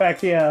 So, in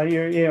fact,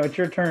 it's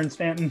your turn,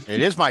 Stanton.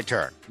 It is my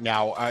turn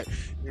now.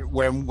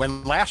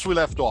 When last we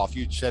left off,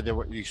 you said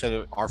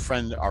our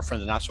friend,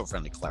 the not so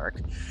friendly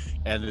cleric,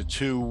 and the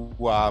 2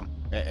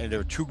 and there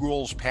were 2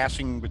 ghouls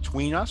passing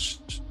between us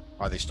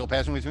Are they still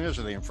passing between us?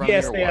 Or are they in front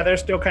Yes, of me? Or yeah, what? they're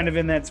still kind of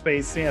in that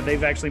space. Yeah,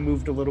 they've actually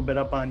moved a little bit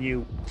up on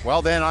you.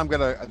 Well, then I'm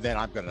gonna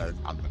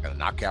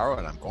knock arrow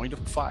and I'm going to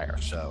fire.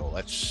 So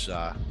let's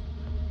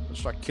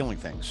start killing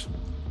things.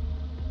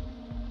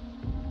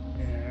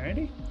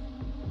 Alrighty.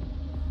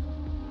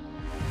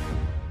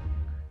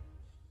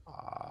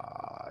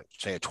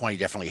 Say a 20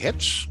 definitely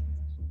hits.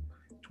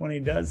 20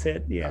 does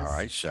hit, yes. All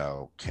right,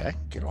 so okay,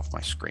 get off my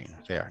screen.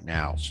 There.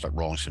 Now start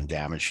rolling some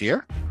damage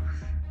here.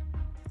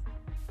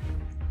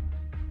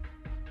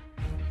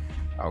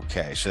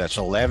 Okay, so that's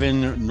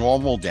 11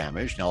 normal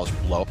damage. Now let's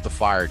blow up the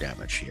fire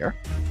damage here.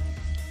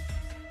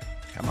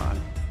 Come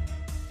on.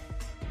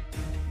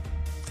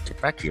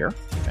 Get back here.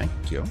 Thank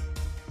you.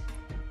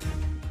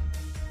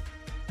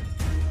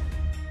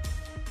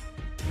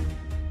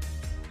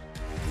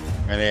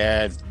 And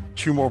add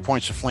 2 more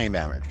points of flame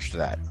damage to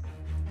that.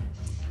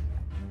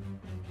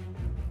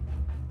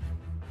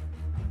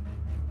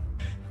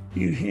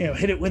 You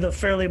hit it with a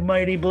fairly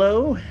mighty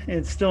blow.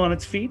 It's still on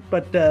its feet,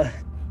 but It's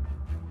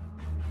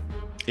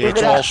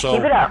it up. also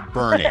Keep it up.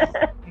 burning.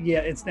 yeah,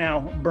 it's now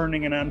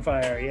burning and on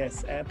fire.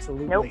 Yes,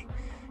 absolutely. Nope.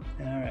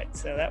 All right,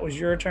 so that was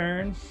your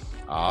turn.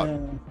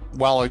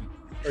 Well,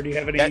 Or do you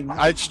have any?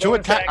 it's 2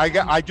 bonus attack.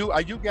 actions?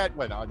 I do get.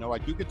 Well, no, I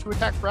do get 2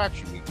 attack for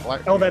action.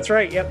 Oh, that's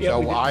right. Yep. So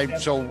we did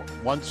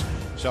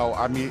that.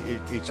 I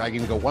mean, it's I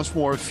can go once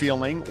more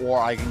feeling, or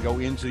I can go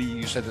into.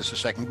 You said there's a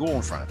second ghoul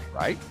in front of me,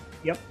 right?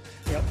 Yep.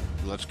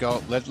 Let's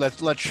go.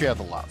 Let's share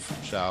the love.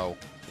 So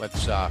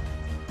let's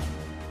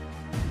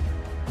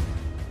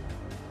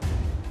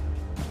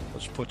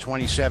put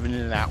 27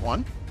 in that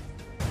one.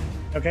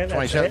 Okay. That's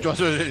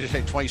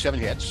 27. 27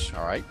 hits.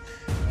 All right.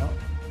 Well,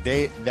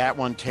 That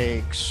one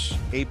takes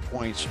 8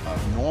 points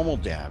of normal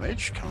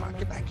damage. Come on,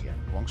 get back here.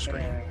 Wrong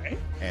screen. all right.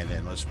 And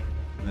then let's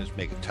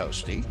make it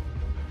toasty.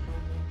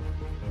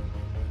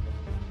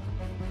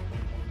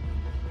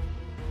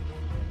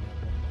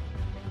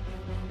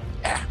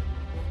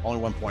 Only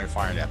 1 point of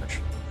fire damage.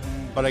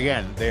 But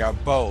again, they are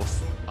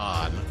both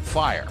on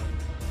fire.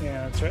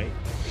 Yeah, that's right.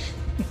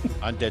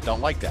 Undead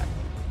don't like that.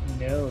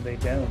 No, they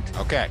don't.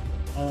 Okay.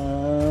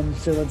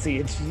 So let's see.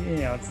 It's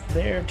it's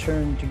their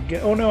turn to go.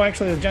 Oh no,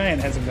 actually the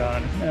giant hasn't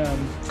gone.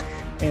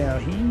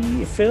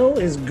 Phil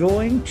is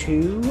going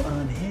to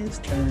on his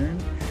turn.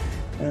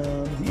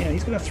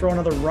 He's going to throw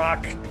another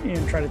rock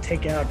and try to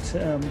take out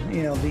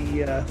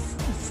the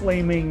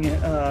flaming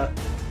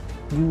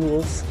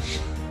ghouls.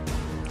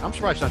 I'm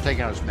surprised he's not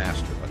taking out his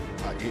master,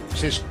 but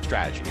it's his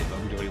strategy. Let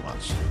him do what he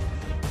wants.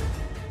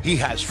 He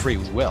has free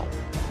will.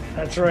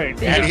 That's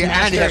right. And he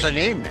has a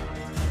name now.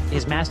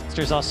 His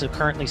master's also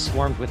currently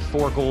swarmed with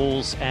 4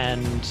 ghouls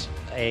and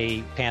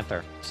a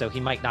panther, so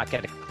he might not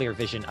get a clear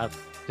vision of,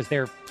 because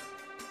there are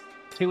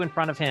 2 in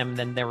front of him,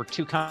 then there were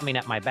 2 coming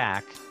at my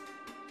back.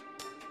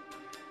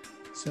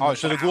 So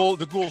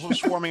the ghouls are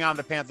swarming on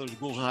the panther. The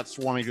ghouls are not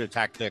swarming to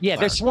attack the. Yeah,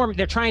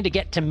 they're trying to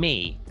get to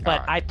me,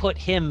 but Alright. I put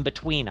him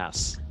between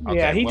us. Yeah,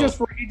 Okay, he well-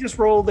 just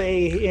rolled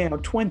a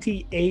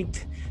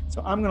 28.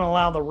 So I'm going to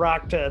allow the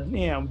rock to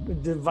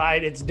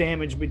divide its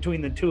damage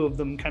between the 2 of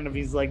them. Kind of,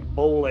 he's like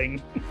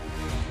bowling.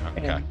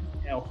 Okay. And,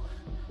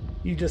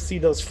 you just see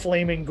those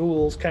flaming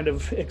ghouls kind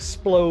of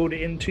explode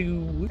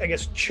into, I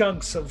guess,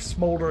 chunks of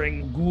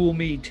smoldering ghoul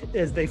meat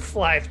as they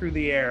fly through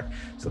the air.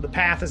 So the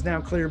path is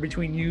now clear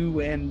between you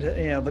and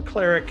the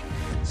cleric,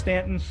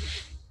 Stanton.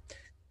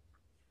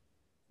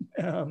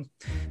 Thank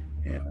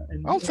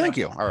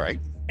you. All right.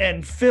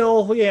 And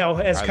Phil,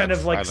 as I kind look-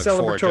 of like I look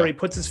forward to celebratory, it.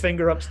 puts his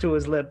finger up to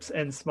his lips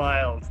and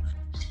smiles.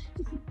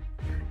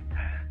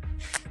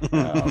 So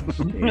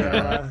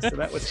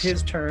that was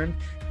his turn.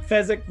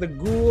 Fezzik, the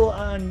ghoul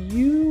on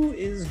you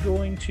is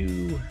going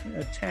to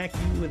attack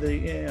you with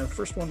a.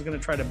 First one's going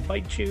to try to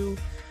bite you.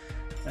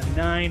 A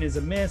 9 is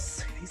a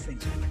miss. These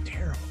things are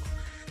terrible.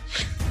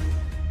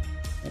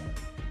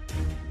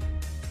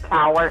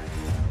 Coward.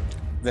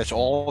 That's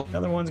all.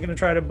 Another one's going to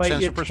try to bite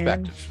Sense you. of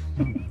 10. perspective.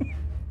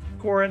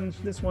 Corin,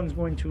 this one's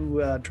going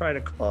to try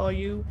to claw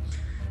you.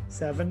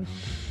 7.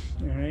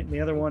 All right. The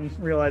other one,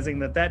 realizing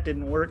that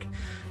didn't work,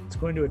 it's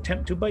going to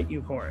attempt to bite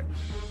you, Corin.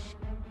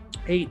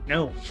 8.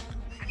 No.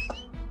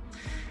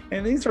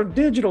 And these are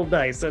digital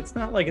dice, so it's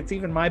not like it's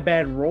even my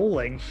bad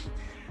rolling.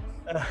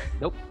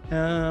 Nope.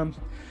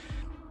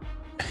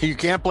 You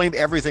can't blame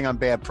everything on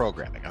bad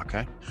programming.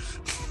 Okay.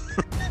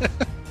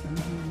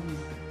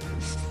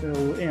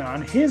 So,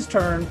 on his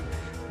turn,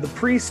 the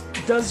priest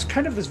does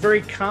kind of this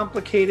very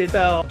complicated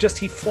spell. Just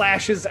he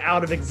flashes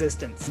out of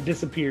existence,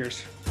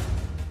 disappears.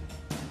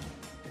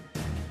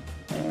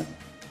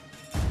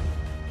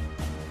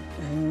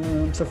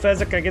 So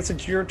Fezzik, I guess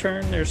it's your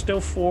turn. There's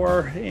still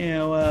 4,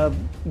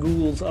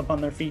 ghouls up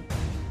on their feet.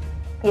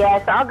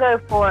 Yes, I'll go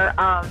for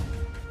I'll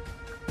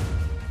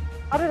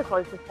do the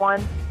closest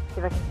one. See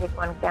if I can take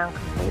one down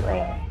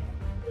completely.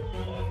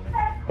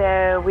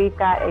 So we've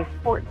got a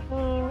 14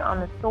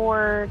 on the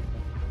sword.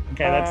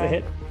 Okay, that's a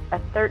hit. A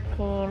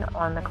 13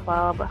 on the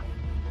club.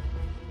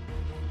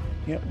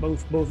 Yep,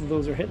 both of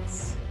those are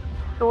hits.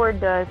 Sword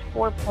does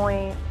 4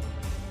 points.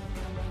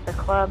 The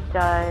club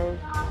does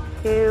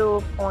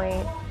 2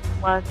 points.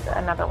 plus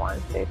another one,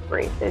 so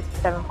 3. So it's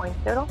 7 points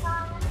total.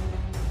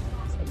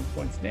 7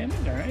 points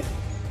damage. All right.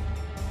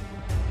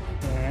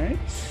 All right.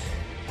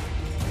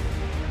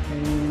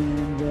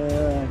 And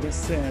I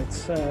guess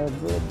it's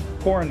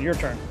Corin, your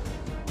turn.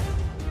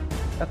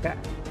 Okay.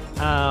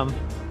 I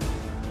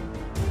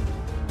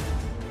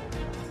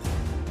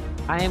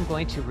am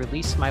going to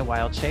release my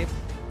wild shape.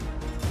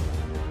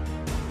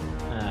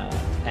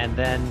 And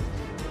then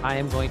I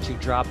am going to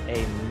drop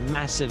a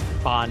massive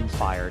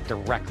bonfire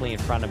directly in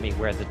front of me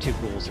where the two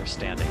ghouls are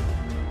standing.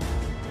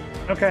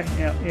 Okay,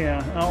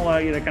 yeah. I'll allow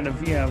you to kind of,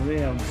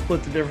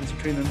 split the difference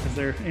between them because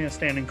they're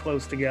standing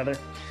close together.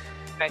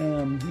 Okay.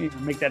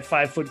 Make that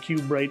 5-foot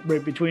cube right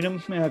between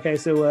them. Okay,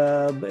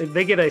 so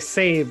they get a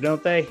save,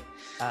 don't they?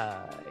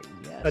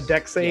 Yes. A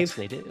deck save? Yes,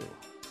 they do.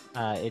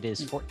 It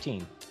is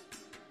 14.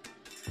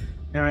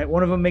 All right,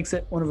 one of them makes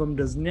it, one of them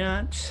does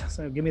not.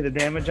 So give me the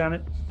damage on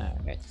it. All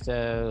right,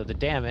 so the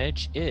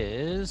damage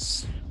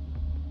is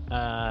 8.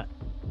 All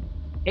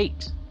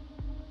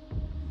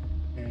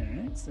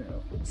right, so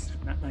it's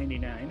not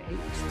 99,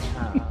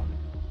 8.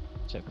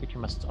 So creature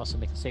must also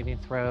make a saving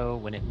throw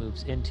when it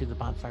moves into the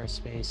bonfire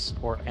space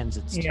or ends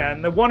its turn. Yeah,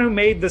 and the one who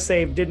made the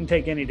save didn't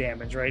take any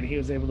damage, right? He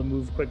was able to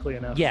move quickly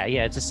enough. Yeah,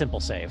 it's a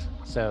simple save,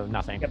 so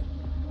nothing. Yep.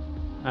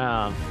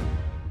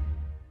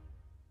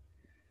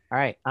 All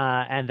right,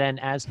 and then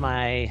as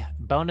my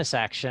bonus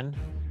action,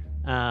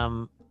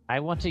 I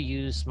want to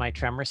use my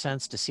tremor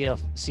sense to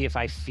see if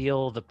I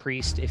feel the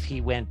priest, if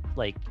he went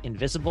like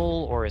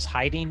invisible or is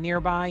hiding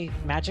nearby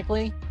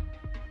magically.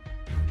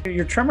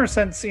 Your tremor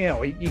sense,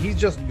 he's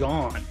just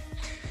gone.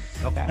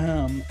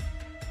 Okay.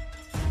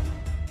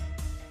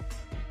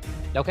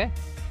 Okay.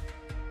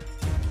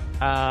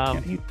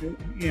 He's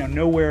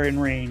nowhere in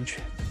range.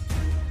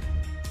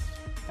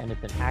 And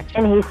it's an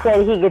action. And he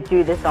said he could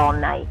do this all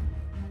night.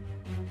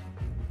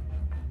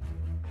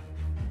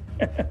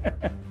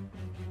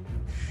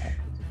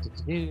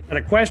 Is that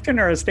a question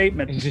or a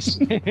statement? A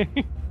statement.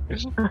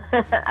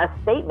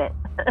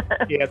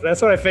 Yes,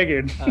 that's what I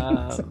figured.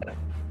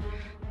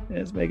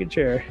 Just making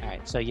sure. All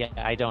right, so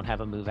I don't have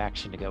a move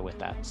action to go with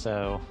that.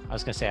 So I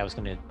was going to say I was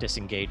going to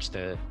disengage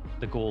the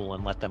ghoul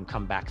and let them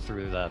come back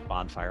through the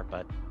bonfire,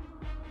 but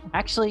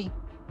actually,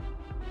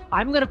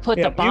 I'm going to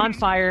put the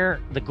bonfire,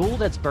 the ghoul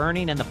that's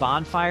burning and the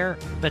bonfire,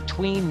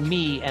 between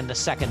me and the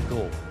second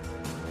ghoul.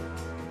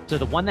 So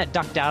the one that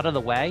ducked out of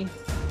the way.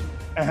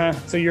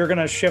 So you're going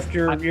to shift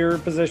your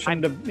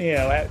position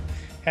to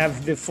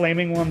have the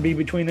flaming one be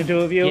between the two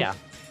of you? Yeah.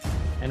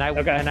 And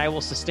I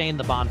will sustain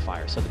the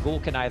bonfire. So the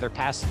ghoul can either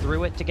pass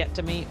through it to get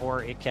to me,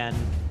 or it can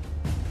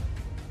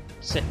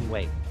sit and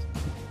wait.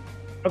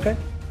 Okay.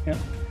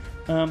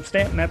 Yeah.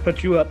 Stanton, that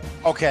puts you up.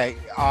 Okay.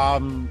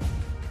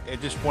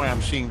 At this point,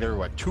 I'm seeing there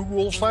are 2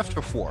 ghouls left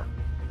or 4?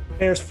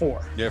 There's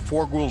 4. There are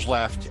 4 ghouls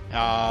left,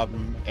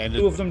 and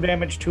 2 of them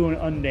damaged, 2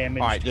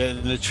 undamaged. All right,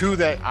 the 2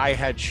 that I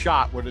had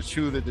shot were the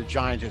 2 that the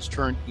giant has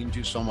turned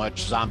into so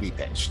much zombie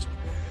paste.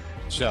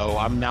 So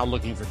I'm now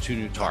looking for 2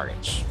 new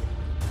targets.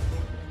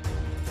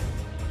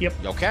 Yep.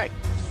 Okay.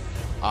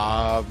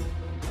 I'll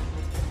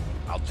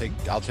take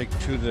the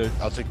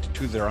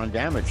 2 that are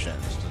undamaged then.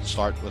 Let's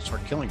start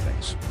killing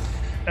things.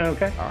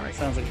 Okay. All right.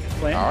 Sounds like a good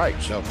plan. All right.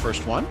 So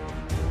first one.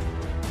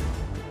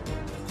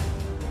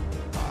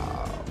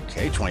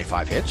 Okay,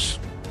 25 hits.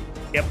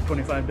 Yep,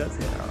 25 does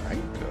hit. All right,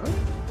 good.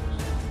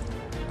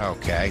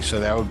 Okay, so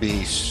that would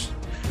be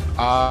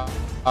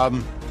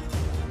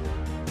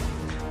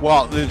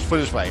well, let's put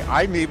it this way.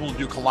 I'm able to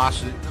do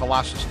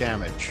Colossus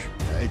damage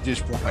at this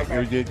point.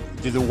 Okay.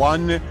 Did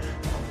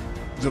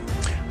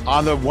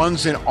on the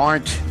ones that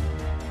aren't,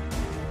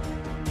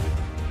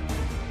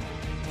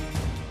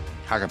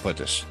 how can I put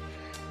this?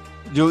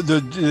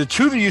 The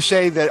 2 that you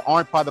say that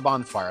aren't by the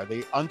bonfire, are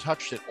they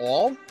untouched at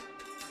all?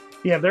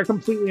 Yeah, they're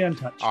completely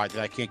untouched. All right,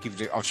 then I can't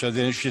give you. So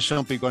then it's just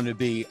simply going to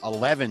be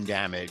 11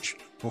 damage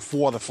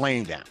before the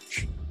flame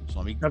damage. So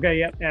let me. Okay,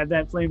 yep. Add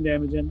that flame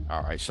damage in.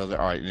 All right, so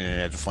all right, then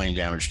add the flame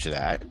damage to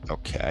that.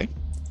 Okay.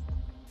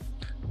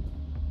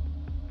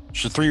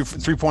 So 3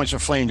 points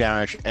of flame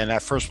damage, and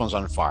that first one's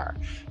on fire.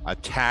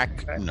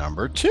 Attack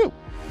number 2.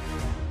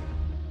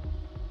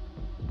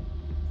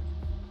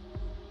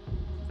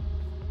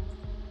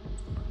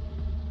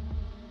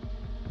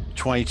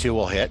 .22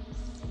 will hit.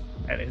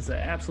 That is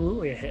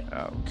absolutely a hit.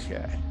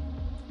 Okay.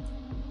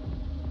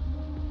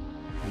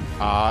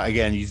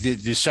 Again,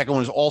 the second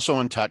one is also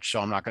untouched, so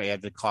I'm not going to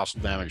add the colossal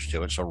damage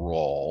to it. So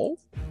roll.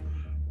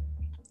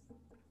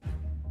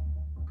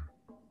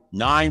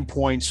 9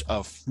 points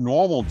of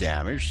normal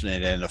damage,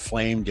 and then the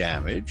flame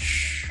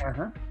damage.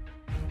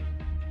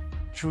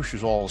 Which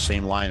is all the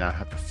same line. I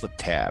have to flip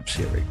tabs.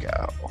 Here we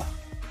go.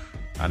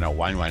 I know,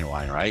 wine,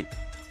 right?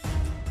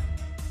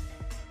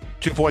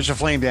 2 points of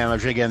flame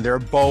damage. Again, they're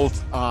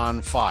both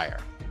on fire.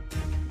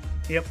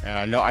 Yep.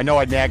 And I know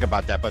I nag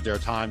about that, but there are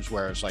times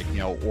where it's like,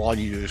 all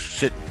you do is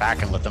sit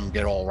back and let them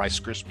get all Rice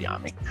Krispie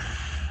on me.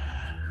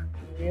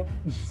 Yep.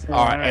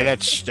 All right, and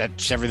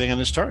that's everything on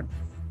this turn.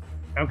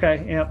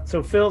 Okay, yeah.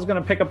 So Phil's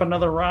going to pick up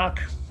another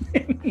rock.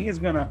 He's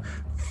going to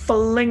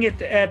fling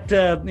it at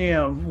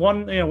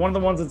one of the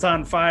ones that's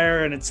on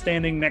fire, and it's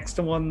standing next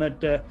to one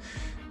that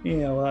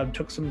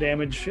took some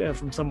damage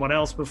from someone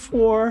else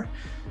before.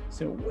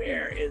 So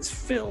where is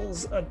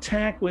Phil's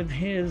attack with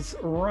his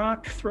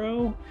rock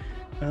throw?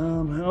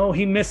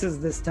 He misses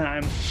this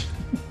time.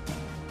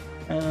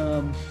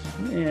 You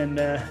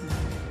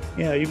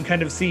can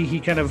kind of see he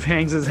kind of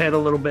hangs his head a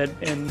little bit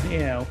and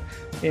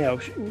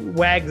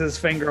wags his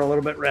finger a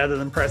little bit rather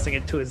than pressing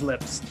it to his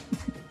lips.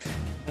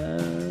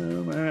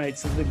 All right,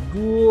 so the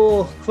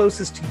ghoul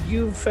closest to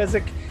you,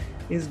 Fezzik,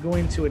 is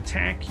going to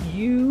attack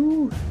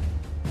you.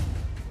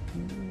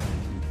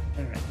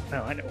 All right,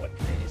 now I know what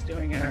he's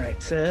doing. All right,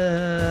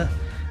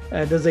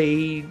 does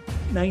a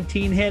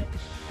 19 hit?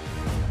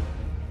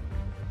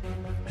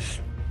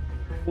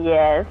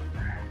 Yes.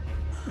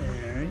 All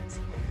right,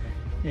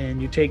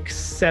 and you take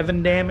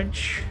 7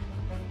 damage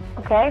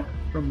Okay.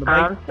 from the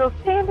bite. I'm still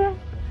standing.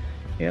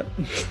 Yep.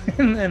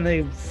 And then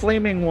the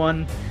flaming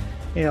one,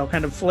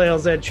 kind of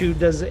flails at you.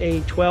 Does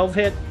a 12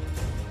 hit?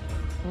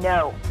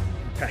 No.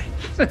 Okay.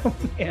 So,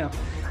 yeah.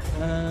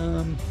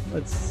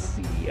 Let's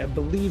see. I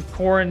believe,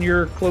 Corin,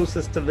 you're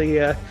closest to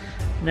the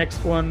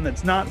next one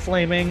that's not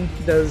flaming.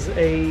 Does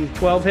a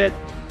 12 hit?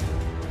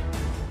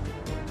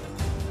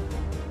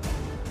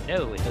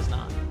 No, it does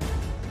not.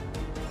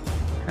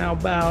 How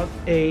about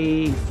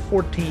a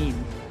 14?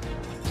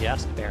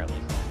 Just barely.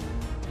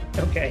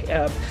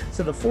 Okay.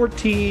 So the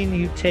 14,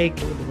 you take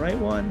the right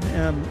one.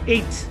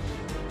 8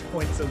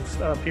 points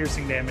of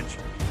piercing damage.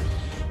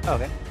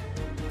 Okay.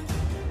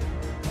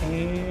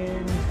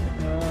 And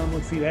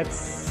let's see,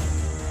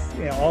 that's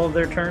all of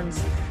their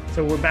turns.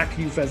 So we're back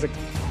to you, Fezzik.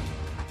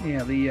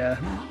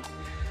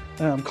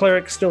 The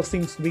cleric still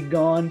seems to be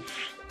gone.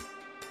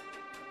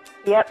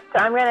 Yep. So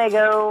I'm gonna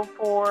go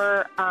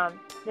for.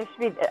 There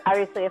should be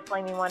obviously a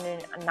flaming one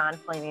and a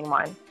non-flaming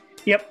one.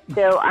 Yep.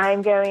 So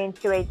I'm going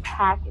to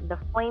attack the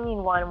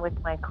flaming one with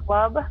my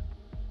club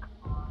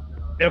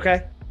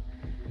Okay.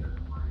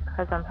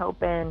 because I'm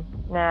hoping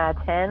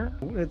 10.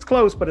 It's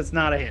close, but it's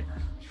not a hit.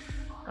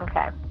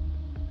 Okay.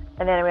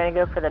 And then I'm going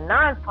to go for the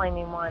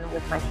non-flaming one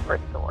with my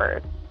short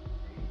sword.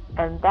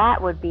 And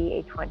that would be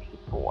a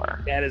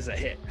 24. That is a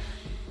hit.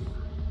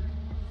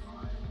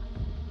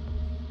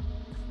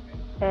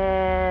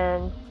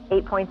 And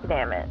 8 points of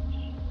damage.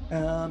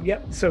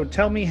 Yep. So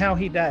tell me how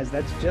he dies.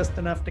 That's just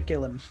enough to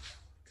kill him.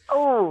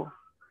 Oh,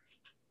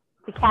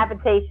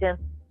 decapitation.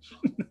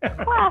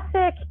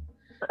 Classic.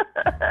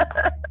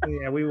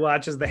 Yeah, we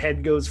watch as the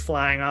head goes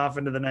flying off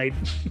into the night.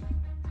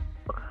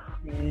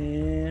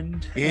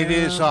 And It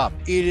is up.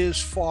 It is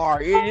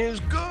far. It is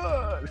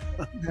good.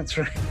 That's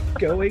right.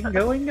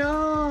 Going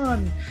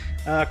on.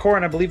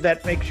 Corin, I believe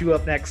that makes you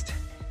up next.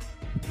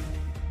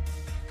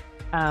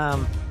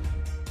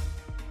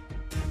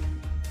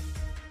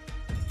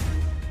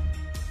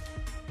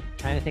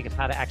 Trying to think of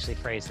how to actually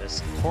phrase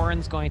this.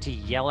 Corin's going to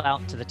yell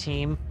out to the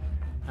team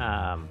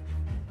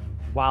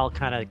while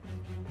kind of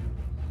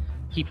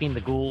keeping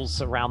the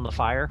ghouls around the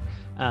fire.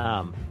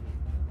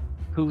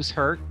 Who's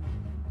hurt?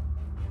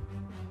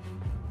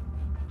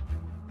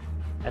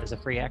 As a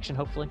free action,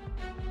 hopefully.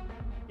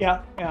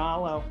 Yeah,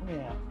 I'll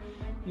yeah.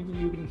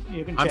 You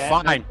can I'm chat.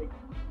 fine.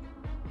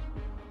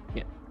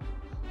 Yeah.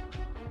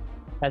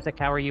 Fezzik,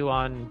 how are you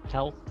on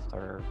health?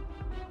 Or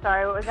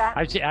Sorry, what was that?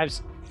 I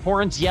was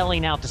Corin's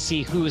yelling out to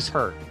see who's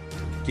hurt.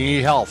 Do you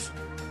need health?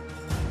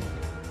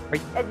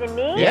 Is it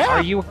me? Yeah.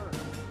 Are you?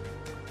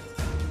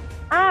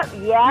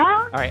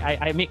 Yeah. All right.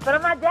 I mean, But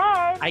I'm not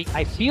dead.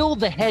 I feel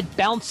the head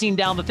bouncing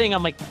down the thing.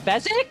 I'm like,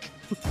 Fezzik?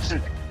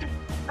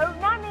 Oh,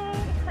 not me.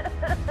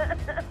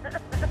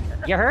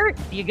 You hurt?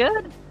 You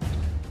good?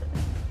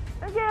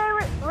 Okay,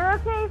 we're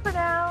okay for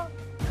now.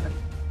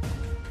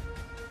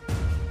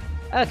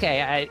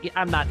 Okay,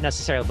 I'm not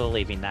necessarily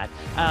believing that.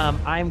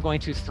 I'm going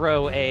to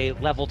throw a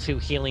level 2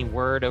 healing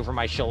word over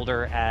my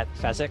shoulder at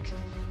Fezzik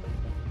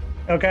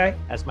Okay.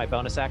 as my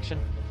bonus action.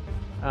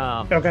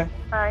 Okay.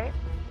 All right.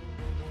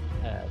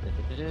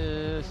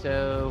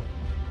 So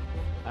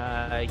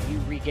you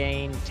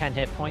regain 10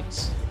 hit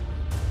points.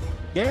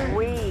 Yeah.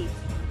 Sweet.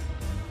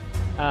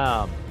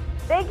 Um,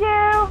 Thank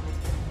you.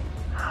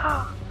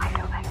 I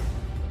feel better.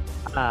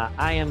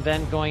 I am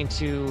then going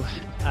to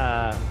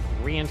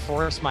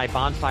reinforce my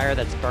bonfire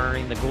that's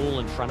burning the ghoul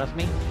in front of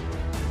me.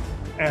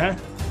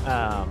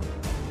 Uh-huh.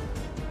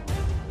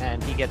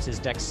 And he gets his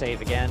dex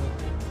save again.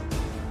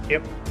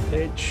 Yep.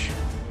 Bitch.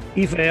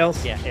 He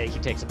fails. Yeah, he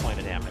takes a point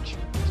of damage.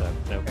 So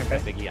no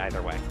biggie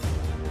either way.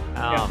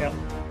 Yep.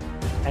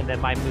 And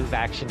then my move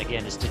action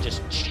again is to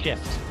just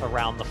shift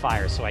around the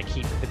fire, so I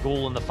keep the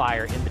ghoul in the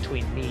fire in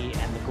between me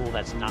and the ghoul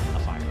that's not in the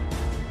fire.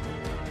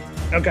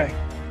 Okay.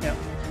 Yep.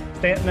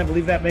 Stanton, I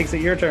believe that makes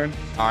it your turn.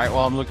 All right.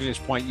 Well, I'm looking at this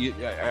point.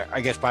 I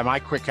guess by my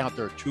quick count,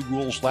 there are 2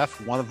 ghouls left.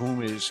 One of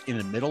whom is in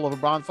the middle of a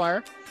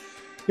bonfire.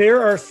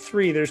 There are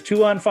 3. There's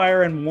 2 on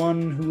fire and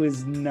 1 who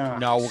is not.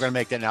 No, we're going to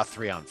make that now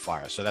 3 on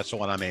fire. So that's the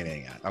one I'm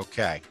aiming at.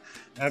 Okay.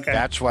 Okay.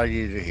 That's what I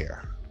needed to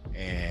hear.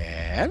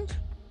 And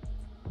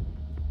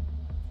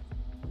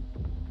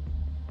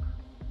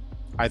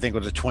I think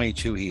with a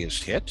 22, he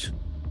is hit.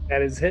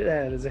 That is hit.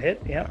 That is a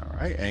hit. Yeah. All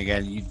right. And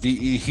again,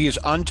 he is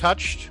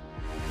untouched.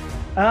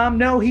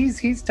 No,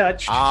 he's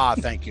touched. Ah,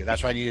 thank you.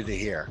 That's what I needed to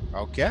hear.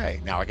 Okay.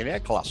 Now I can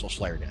add Colossal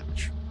Slayer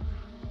damage.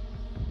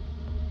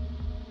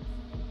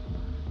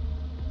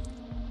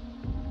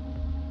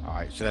 All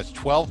right. So that's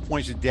 12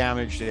 points of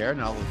damage there.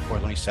 Now, of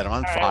course, let me set him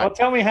on All fire. right, well,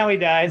 tell me how he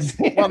dies.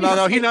 Well,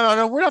 no.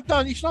 We're not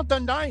done. He's not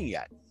done dying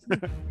yet.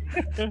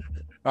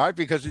 All right,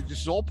 because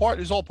this is all part.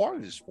 It's all part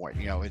of this point.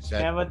 You know, it's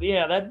that.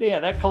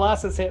 That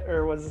Colossus hit,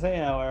 or was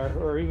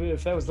or even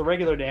if that was the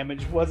regular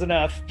damage, was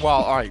enough.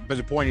 Well, all right, but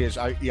the point is,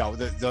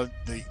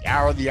 the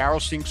arrow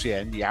sinks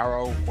in. The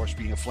arrow, of course,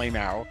 being a flame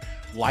arrow,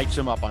 lights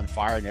him up on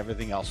fire and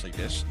everything else like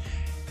this.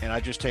 And I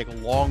just take a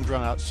long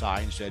drawn out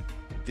sigh and said,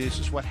 "This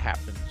is what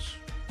happens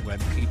when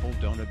people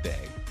don't obey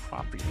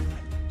property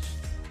rights."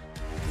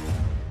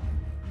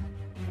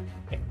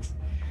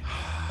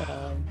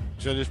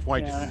 So at this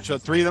point, so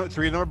three of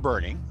them are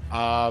burning.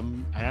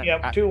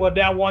 Two. Well,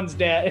 now one's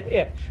dead.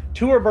 Yeah,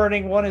 two are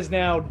burning. One is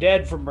now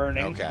dead from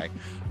burning. Okay.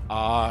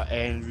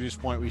 And at this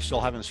point, we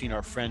still haven't seen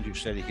our friend who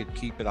said he could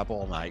keep it up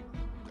all night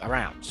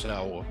around.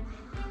 So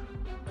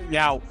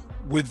now,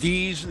 with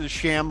these the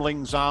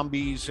shambling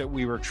zombies that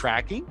we were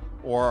tracking,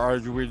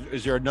 or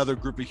is there another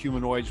group of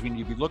humanoids we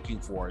need to be looking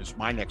for? Is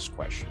my next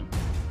question.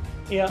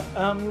 Yeah.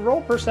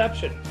 Roll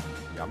perception.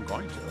 Yeah, I'm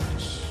going to.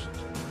 Because.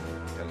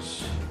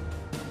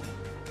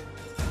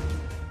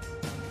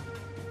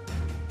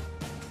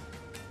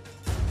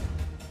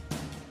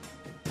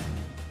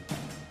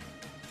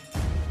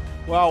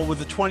 Well, with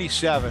the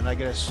 27, I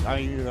guess I'm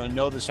either going to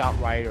know this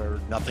outright or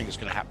nothing is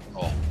going to happen at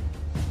all.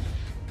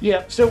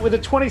 Yeah. So with the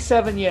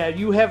 27,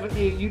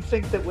 you'd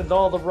think that with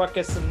all the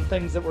ruckus and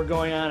things that were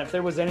going on, if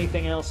there was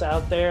anything else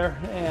out there,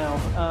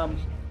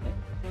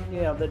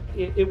 that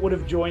it would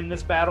have joined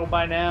this battle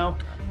by now.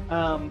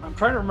 I'm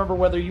trying to remember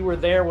whether you were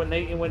there when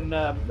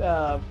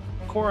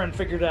Corin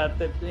figured out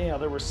that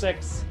there were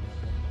 6.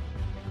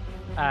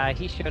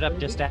 He showed up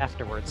just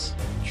afterwards.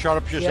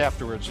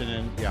 Afterwards, and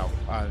then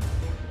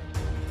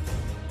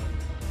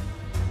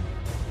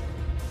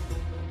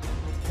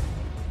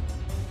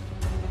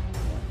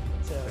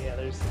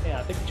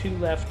I think 2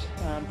 left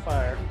on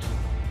fire.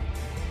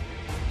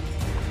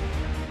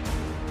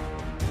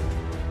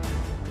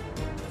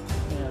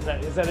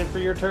 Is that it for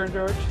your turn,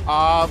 George?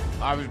 I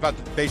was about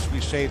to basically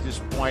say at this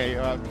point,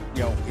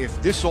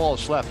 if this all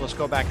is left, let's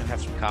go back and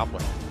have some cobbler.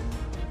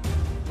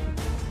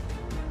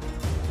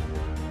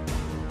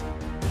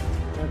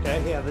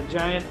 Okay, yeah, the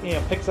giant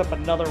picks up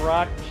another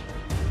rock.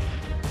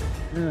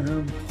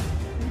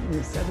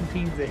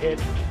 17's a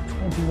hit.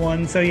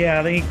 21. So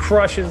then he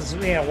crushes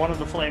one of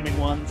the flaming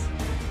ones.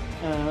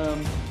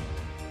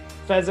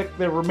 Fezzik,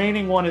 the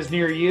remaining one is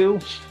near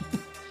you.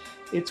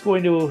 It's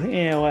going to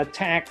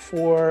attack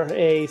for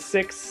a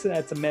 6.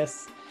 That's a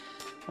miss.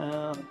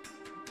 And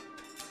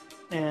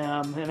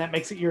that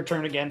makes it your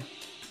turn again.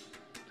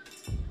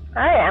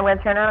 All right, I'm going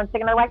to turn around and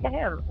take another whack at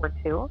him, or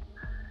 2.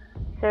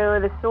 So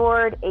the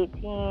sword,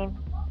 18, and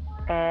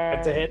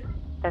that's a hit.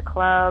 The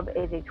club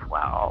is a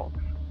 12.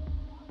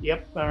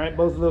 Yep. All right.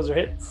 Both of those are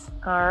hits.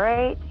 All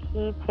right.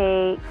 He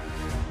takes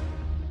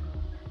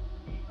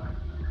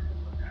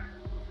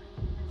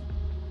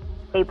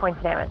 8 points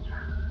of damage.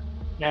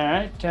 All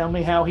right. Tell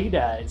me how he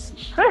dies.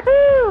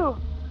 Woohoo!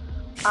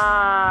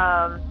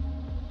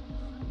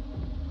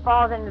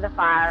 Falls into the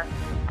fire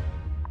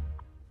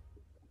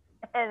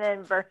and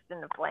then bursts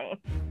into flame.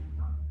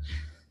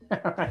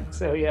 All right.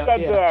 So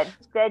dead.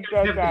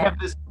 Have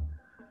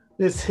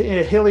this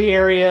hilly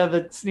area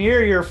that's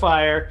near your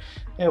fire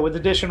with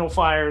additional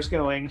fires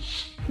going,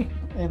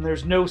 and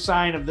there's no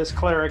sign of this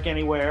cleric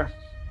anywhere.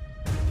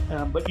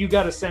 But you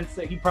got a sense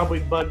that he probably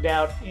bugged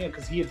out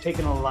because he had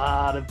taken a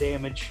lot of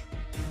damage.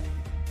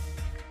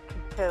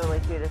 Totally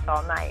do this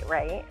all night,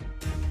 right?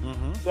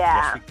 Mm-hmm.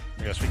 Yeah.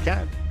 Yes, we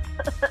can.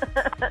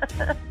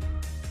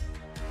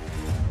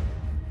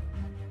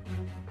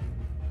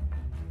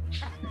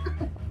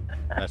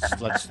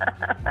 Let's.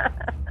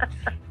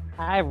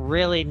 I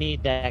really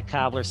need that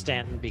cobbler,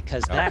 Stanton,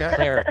 because that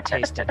cleric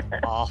tasted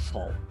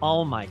awful.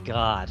 Oh my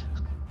god.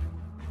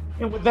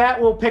 And with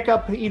that, we'll pick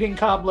up eating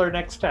cobbler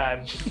next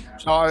time.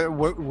 So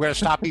we're going to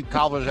stop eating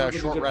cobblers at a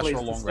short rest or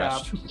a long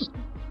rest.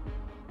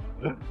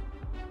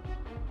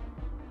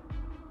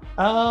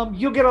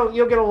 You'll get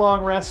a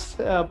long rest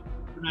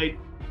tonight.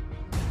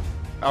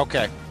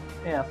 Okay.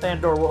 Yeah,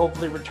 Thandor will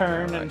hopefully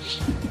return and.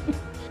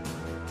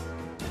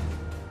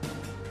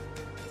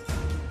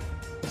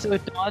 So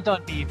it dawned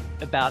on me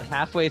about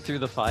halfway through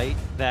the fight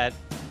that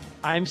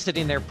I'm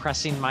sitting there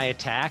pressing my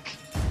attack,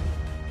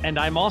 and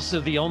I'm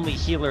also the only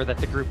healer that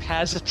the group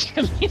has at the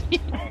community.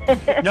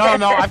 No,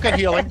 I've got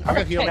healing.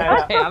 Okay,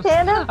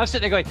 I'm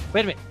sitting there going,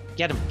 wait a minute,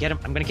 get him.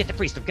 I'm gonna get the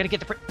priest. Wait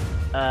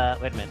a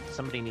minute,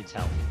 somebody needs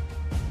help.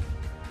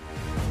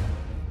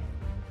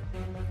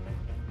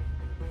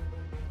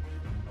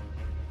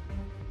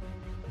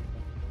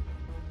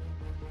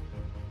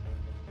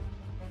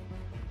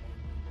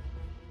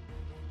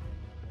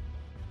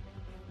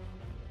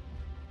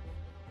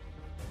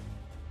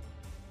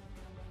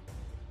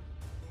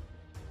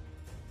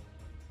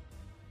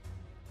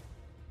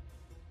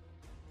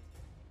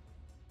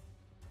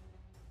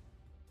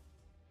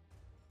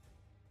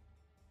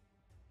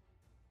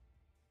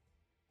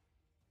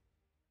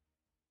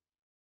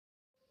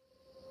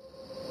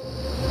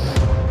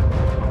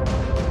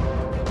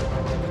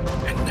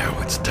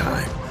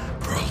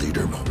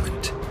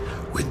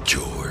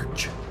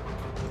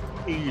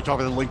 you talk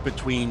about the link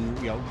between,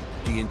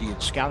 D&D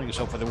and scouting and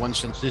so forth. In one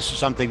sense, this is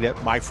something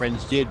that my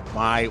friends did.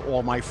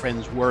 All my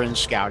friends were in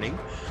scouting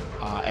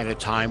at a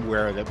time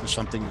where that was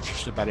something that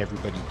just about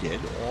everybody did.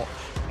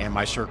 And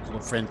my circle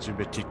of friends in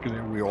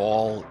particular, we were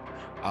all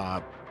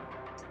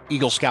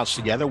Eagle Scouts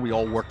together. We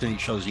all worked in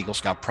each other's Eagle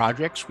Scout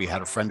projects. We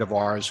had a friend of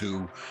ours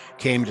who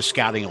came to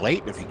scouting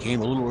late. If he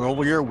came a little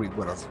earlier, we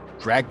would have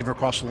dragged him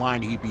across the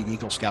line. He'd be an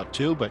Eagle Scout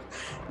too. But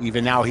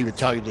even now, he would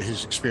tell you that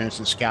his experience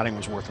in scouting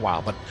was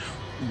worthwhile. But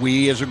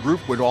we as a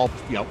group would all,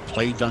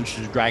 play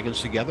Dungeons and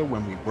Dragons together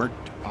when we weren't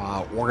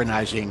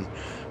organizing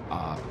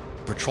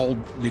patrol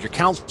leader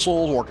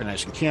councils,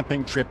 organizing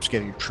camping trips,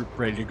 getting a troop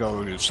ready to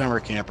go to summer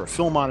camp or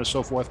Philmont and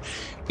so forth.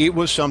 It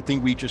was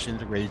something we just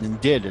integrated and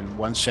did. In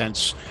one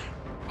sense,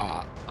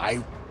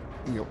 I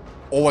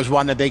always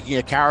wanted making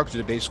a character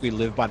to basically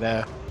live by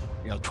the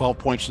 12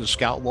 points of the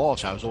scout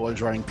laws. I was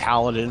always running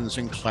paladins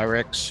and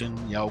clerics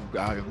and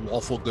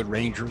lawful good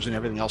rangers and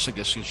everything else. I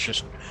guess it's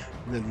just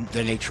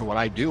the nature of what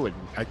I do. And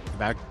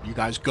you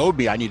guys goad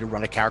me. I need to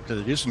run a character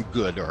that isn't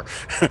good or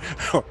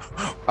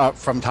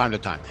from time to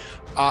time.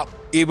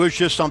 It was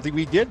just something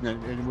we did,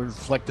 and it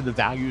reflected the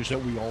values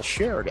that we all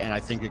shared. And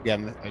I think,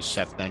 again, as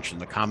Seth mentioned,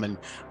 the common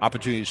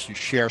opportunities to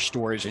share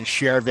stories and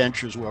share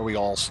adventures where we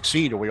all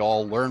succeed or we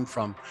all learn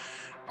from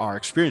our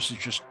experiences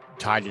just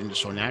tied into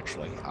so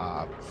naturally.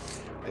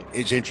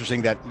 It's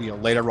interesting that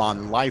later on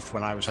in life,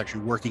 when I was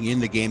actually working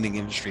in the gaming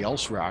industry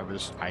elsewhere,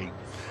 this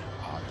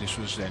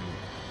was in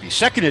the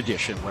second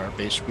edition where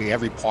basically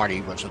every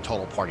party was a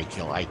total party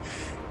kill. I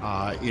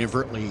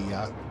inadvertently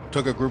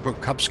took a group of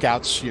Cub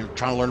Scouts, trying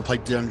to learn to play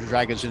Dungeons and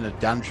Dragons in a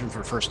dungeon for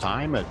the first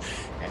time, and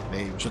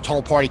it was a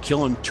total party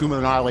kill and Tomb of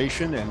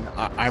Annihilation. And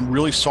I'm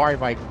really sorry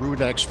if I ruined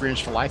that experience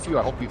for life for you.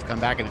 I hope you've come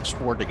back and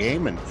explored the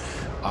game and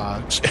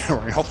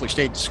hopefully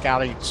stayed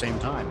scouting at the same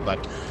time.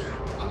 But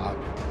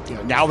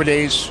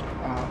nowadays,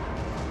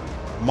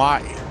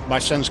 my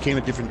sons came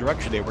a different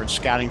direction. They were in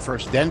scouting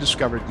first, then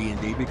discovered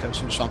D&D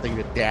because it was something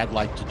that Dad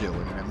liked to do.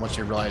 And then once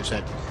they realized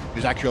that it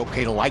was actually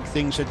okay to like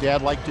things that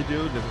Dad liked to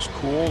do, that was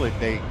cool, that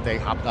they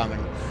hopped on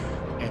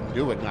and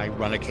do it. And I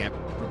running a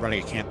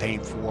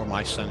campaign for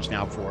my sons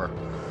now for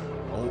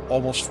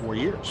almost 4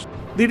 years.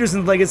 Leaders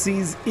and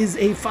Legacies is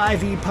a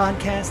 5e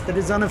podcast that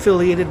is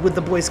unaffiliated with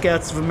the Boy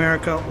Scouts of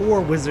America or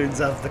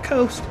Wizards of the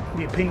Coast.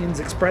 The opinions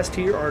expressed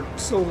here are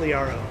solely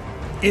our own.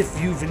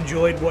 If you've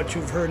enjoyed what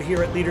you've heard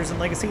here at Leaders and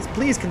Legacies,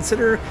 please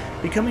consider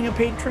becoming a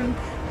patron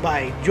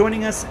by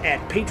joining us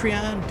at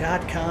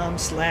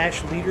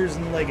patreon.com/Leaders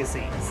and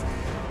Legacies.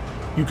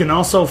 You can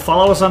also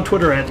follow us on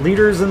Twitter at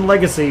Leaders and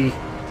Legacy,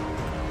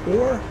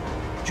 or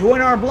join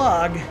our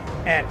blog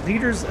at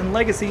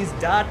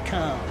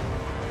leadersandlegacies.com.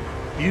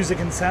 Music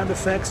and sound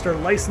effects are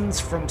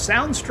licensed from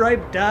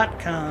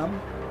soundstripe.com.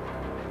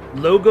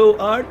 Logo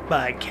art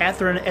by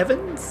Catherine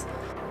Evans.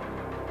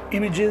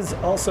 Images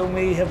also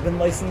may have been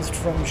licensed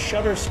from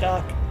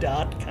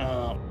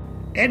shutterstock.com.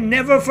 And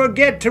never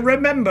forget to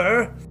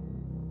remember...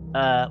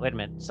 Wait a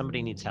minute.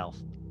 Somebody needs help.